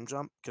time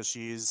jump, because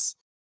she's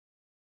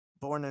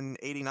born in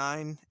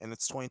 89 and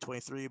it's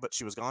 2023, but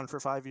she was gone for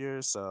 5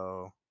 years,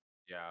 so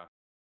Yeah.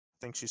 I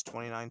think she's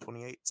 29,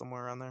 28,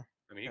 somewhere around there.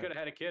 I mean, he Yeah. could have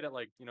had a kid at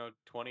like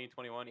 20,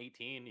 21,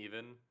 18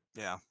 even.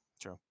 Yeah,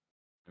 true.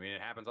 I mean,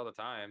 it happens all the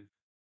time.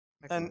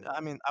 And I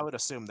mean, I would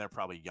assume they're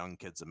probably young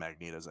kids of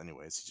Magneto's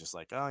anyways. He's just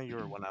like, oh, you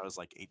were when I was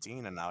like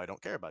 18, and now I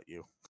don't care about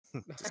you.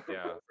 Just go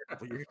Yeah. for a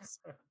couple years.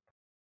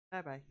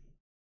 Bye bye.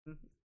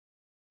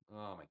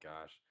 Oh my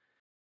gosh.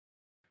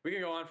 We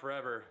can go on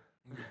forever.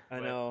 I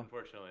but know.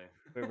 Unfortunately.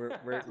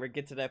 We're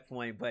get to that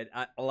point, but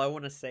all I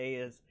want to say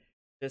is,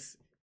 just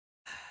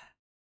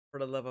for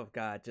the love of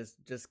God,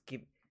 just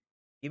give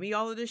me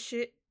all of this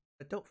shit,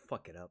 but don't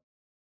fuck it up,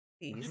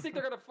 You please. think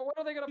they're gonna? What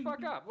are they gonna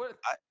fuck up? What?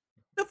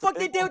 The fuck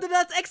they big did one- with the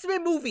last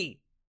X-Men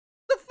movie?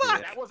 The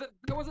fuck? That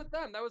wasn't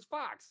them. That was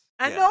Fox.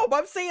 I Yeah. know, but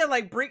I'm saying,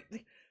 like, bring,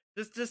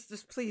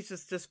 just please,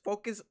 just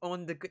focus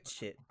on the good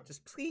shit.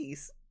 Just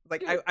please, like,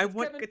 Dude, I it's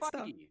want Kevin good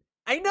stuff. Feige.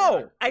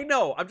 I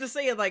know. I'm just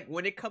saying, like,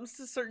 when it comes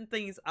to certain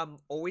things, I'm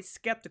always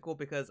skeptical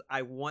because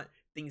I want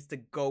things to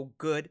go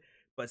good,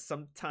 but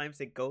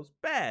sometimes it goes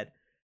bad.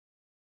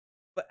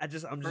 But I'm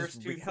just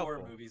First two being Thor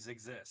helpful. movies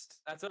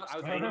exist. That's what I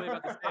was literally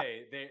about to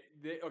say.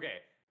 Okay.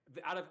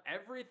 Out of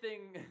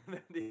everything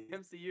that the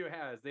MCU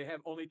has, they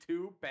have only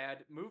 2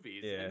 bad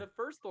movies, Yeah. and the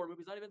first Thor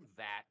movie's not even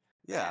that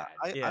Yeah, bad.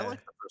 I Yeah.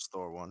 like the first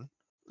Thor one.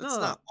 It's No,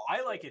 not.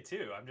 I like it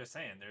too. I'm just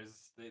saying,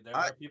 there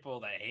I- are people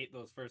that hate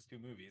those first 2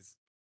 movies.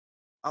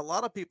 A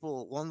lot of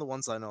people. One of the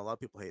ones I know, a lot of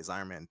people hate is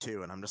Iron Man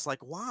 2, and I'm just like,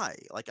 why?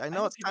 Like, I know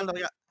know it's kind of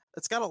people-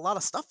 it's got a lot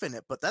of stuff in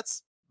it, but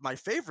that's my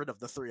favorite of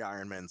the 3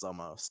 Iron Mans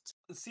almost.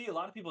 See, a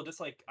lot of people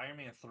dislike Iron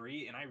Man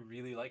 3, and I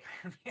really like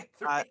Iron Man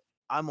 3.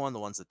 I'm one of the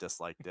ones that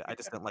disliked it. I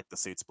just didn't like the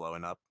suits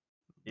blowing up.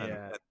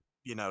 And,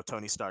 Yeah.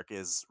 Tony Stark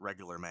is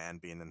regular man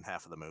being in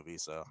half of the movie,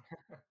 so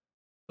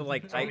So,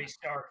 like, Tony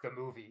Stark, the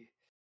movie.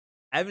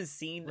 I haven't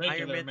seen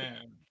Regular Iron Man.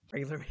 man.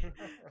 Regular Man.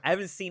 I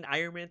haven't seen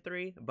Iron Man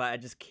 3, but I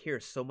just hear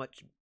so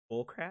much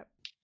bullcrap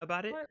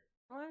about it.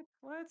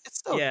 What? it's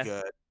still Yeah.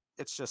 good.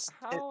 It's just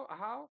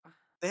How?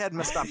 They had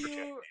missed How are you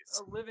opportunities.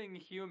 a living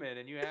human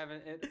and you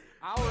haven't at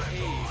our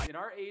age, in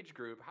our age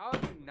group, how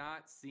have you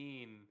not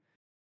seen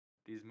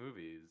these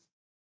movies?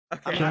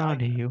 Okay.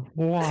 Johnny,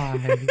 why?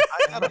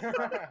 I got a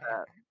friend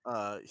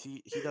that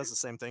he does the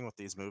same thing with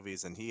these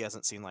movies, and he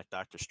hasn't seen like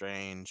Doctor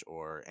Strange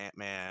or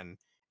Ant-Man,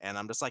 and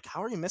I'm just like,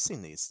 how are you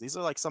missing these? These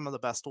are like some of the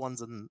best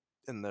ones in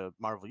the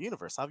Marvel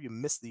universe. How have you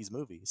missed these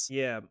movies?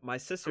 Yeah, my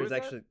sister Who is is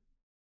that? actually.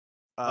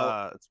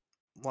 Oh. It's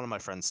one of my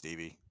friends,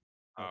 Stevie.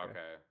 Oh, Okay.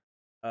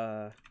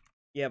 okay.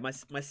 Yeah, my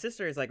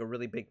sister is like a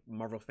really big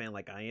Marvel fan,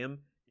 like I am.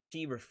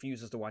 She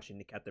refuses to watch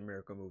any Captain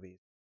America movies.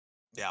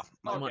 Yeah,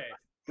 Come on. Okay.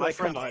 my Like,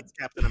 friend come on. hates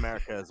Captain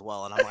America as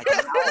well, and I'm like,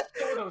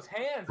 Show those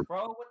hands,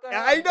 bro. What the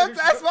hell? I know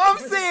that's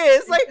what I'm saying.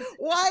 It's like,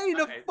 why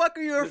the Alright, fuck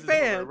are you a this is over.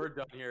 fan? We're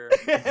done here.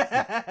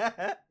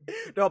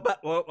 No, but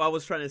what I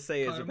was trying to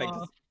say is, Cut in him fact,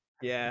 off.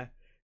 yeah,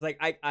 like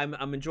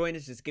I'm enjoying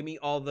this. Just give me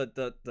all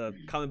the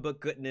comic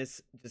book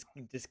goodness. Just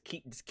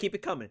keep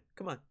it coming.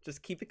 Come on,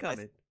 just keep it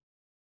coming.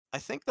 I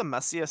think the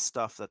messiest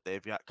stuff that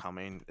they've got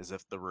coming is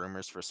if the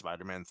rumors for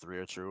Spider-Man 3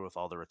 are true with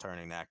all the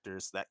returning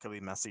actors. That could be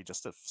messy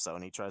just if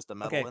Sony tries to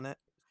meddle Okay. in it.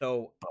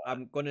 So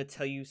I'm going to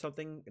tell you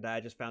something that I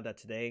just found out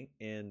today,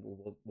 and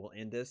we'll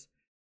end this.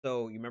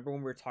 So you remember when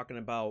we were talking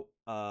about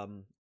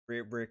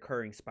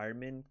recurring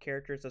Spider-Man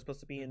characters that's supposed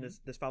to be in this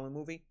following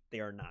movie? They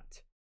are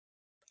not.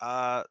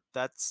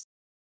 That's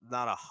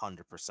not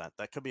 100%.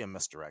 That could be a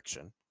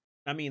misdirection.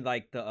 I mean,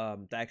 like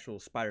the actual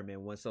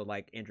Spider-Man one. So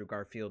like Andrew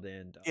Garfield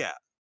and Yeah.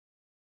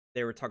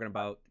 they were talking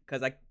about,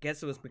 because I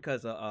guess it was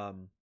because of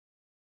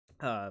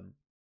I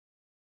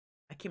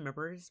can't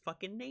remember his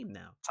fucking name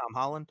now. Tom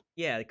Holland.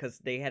 Yeah, because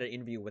they had an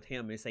interview with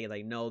him and say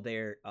like, no,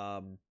 there's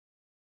not,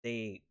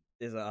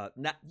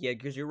 yeah,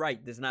 because you're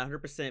right, there's not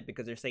 100%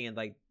 because they're saying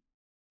like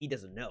he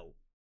doesn't know.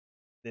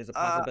 There's a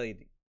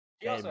possibility.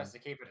 He also and- has to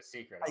keep it a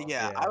secret.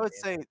 Yeah, Yeah. I would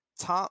say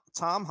Tom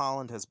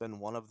Holland has been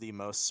one of the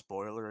most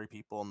spoilery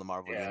people in the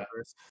Marvel Yeah.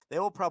 universe. They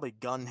will probably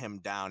gun him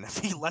down if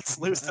he lets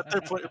loose that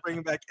they're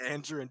bringing back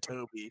Andrew and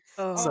Toby.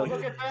 Oh, So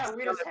look at that!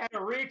 We just had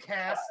a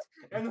recast.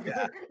 And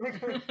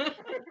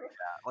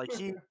Like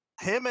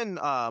him and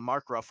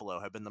Mark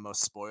Ruffalo have been the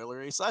most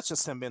spoilery. So that's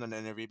just him in an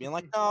interview being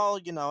like, no,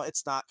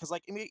 it's not, because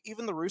like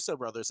even the Russo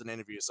brothers in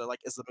interviews. So like,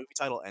 is the movie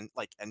title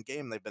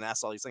Endgame? They've been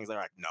asked all these things. They're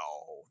like, no,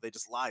 they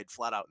just lied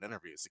flat out in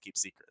interviews to keep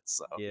secrets.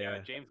 So yeah.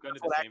 James Gunn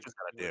did That's what the same actors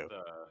thing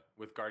gotta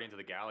with Guardians of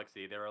the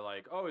Galaxy. They were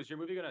like, "Oh, is your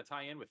movie gonna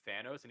tie in with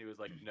Thanos?" And he was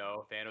like,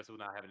 "No, Thanos will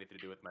not have anything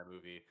to do with my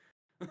movie."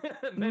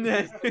 And then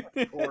he's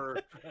the core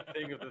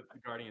thing of the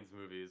Guardians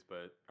movies.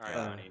 But all right,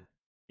 Johnny.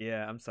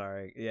 Yeah, I'm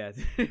sorry. Yeah,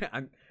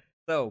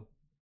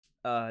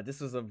 this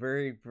was a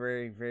very,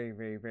 very, very,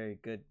 very, very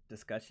good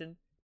discussion.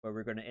 But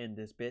we're gonna end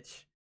this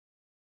bitch,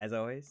 as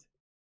always.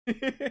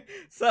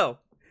 So,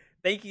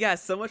 thank you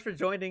guys so much for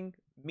joining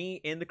me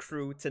and the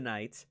crew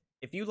tonight.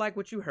 If you like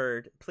what you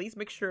heard, please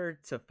make sure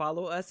to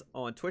follow us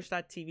on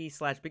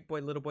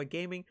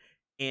twitch.tv/BigBoyLittleBoyGaming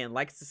and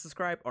like to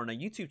subscribe on our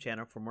YouTube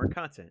channel for more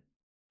content.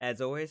 As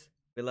always,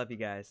 we love you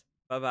guys.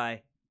 Bye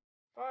bye.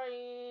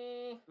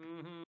 Bye.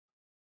 Mm-hmm.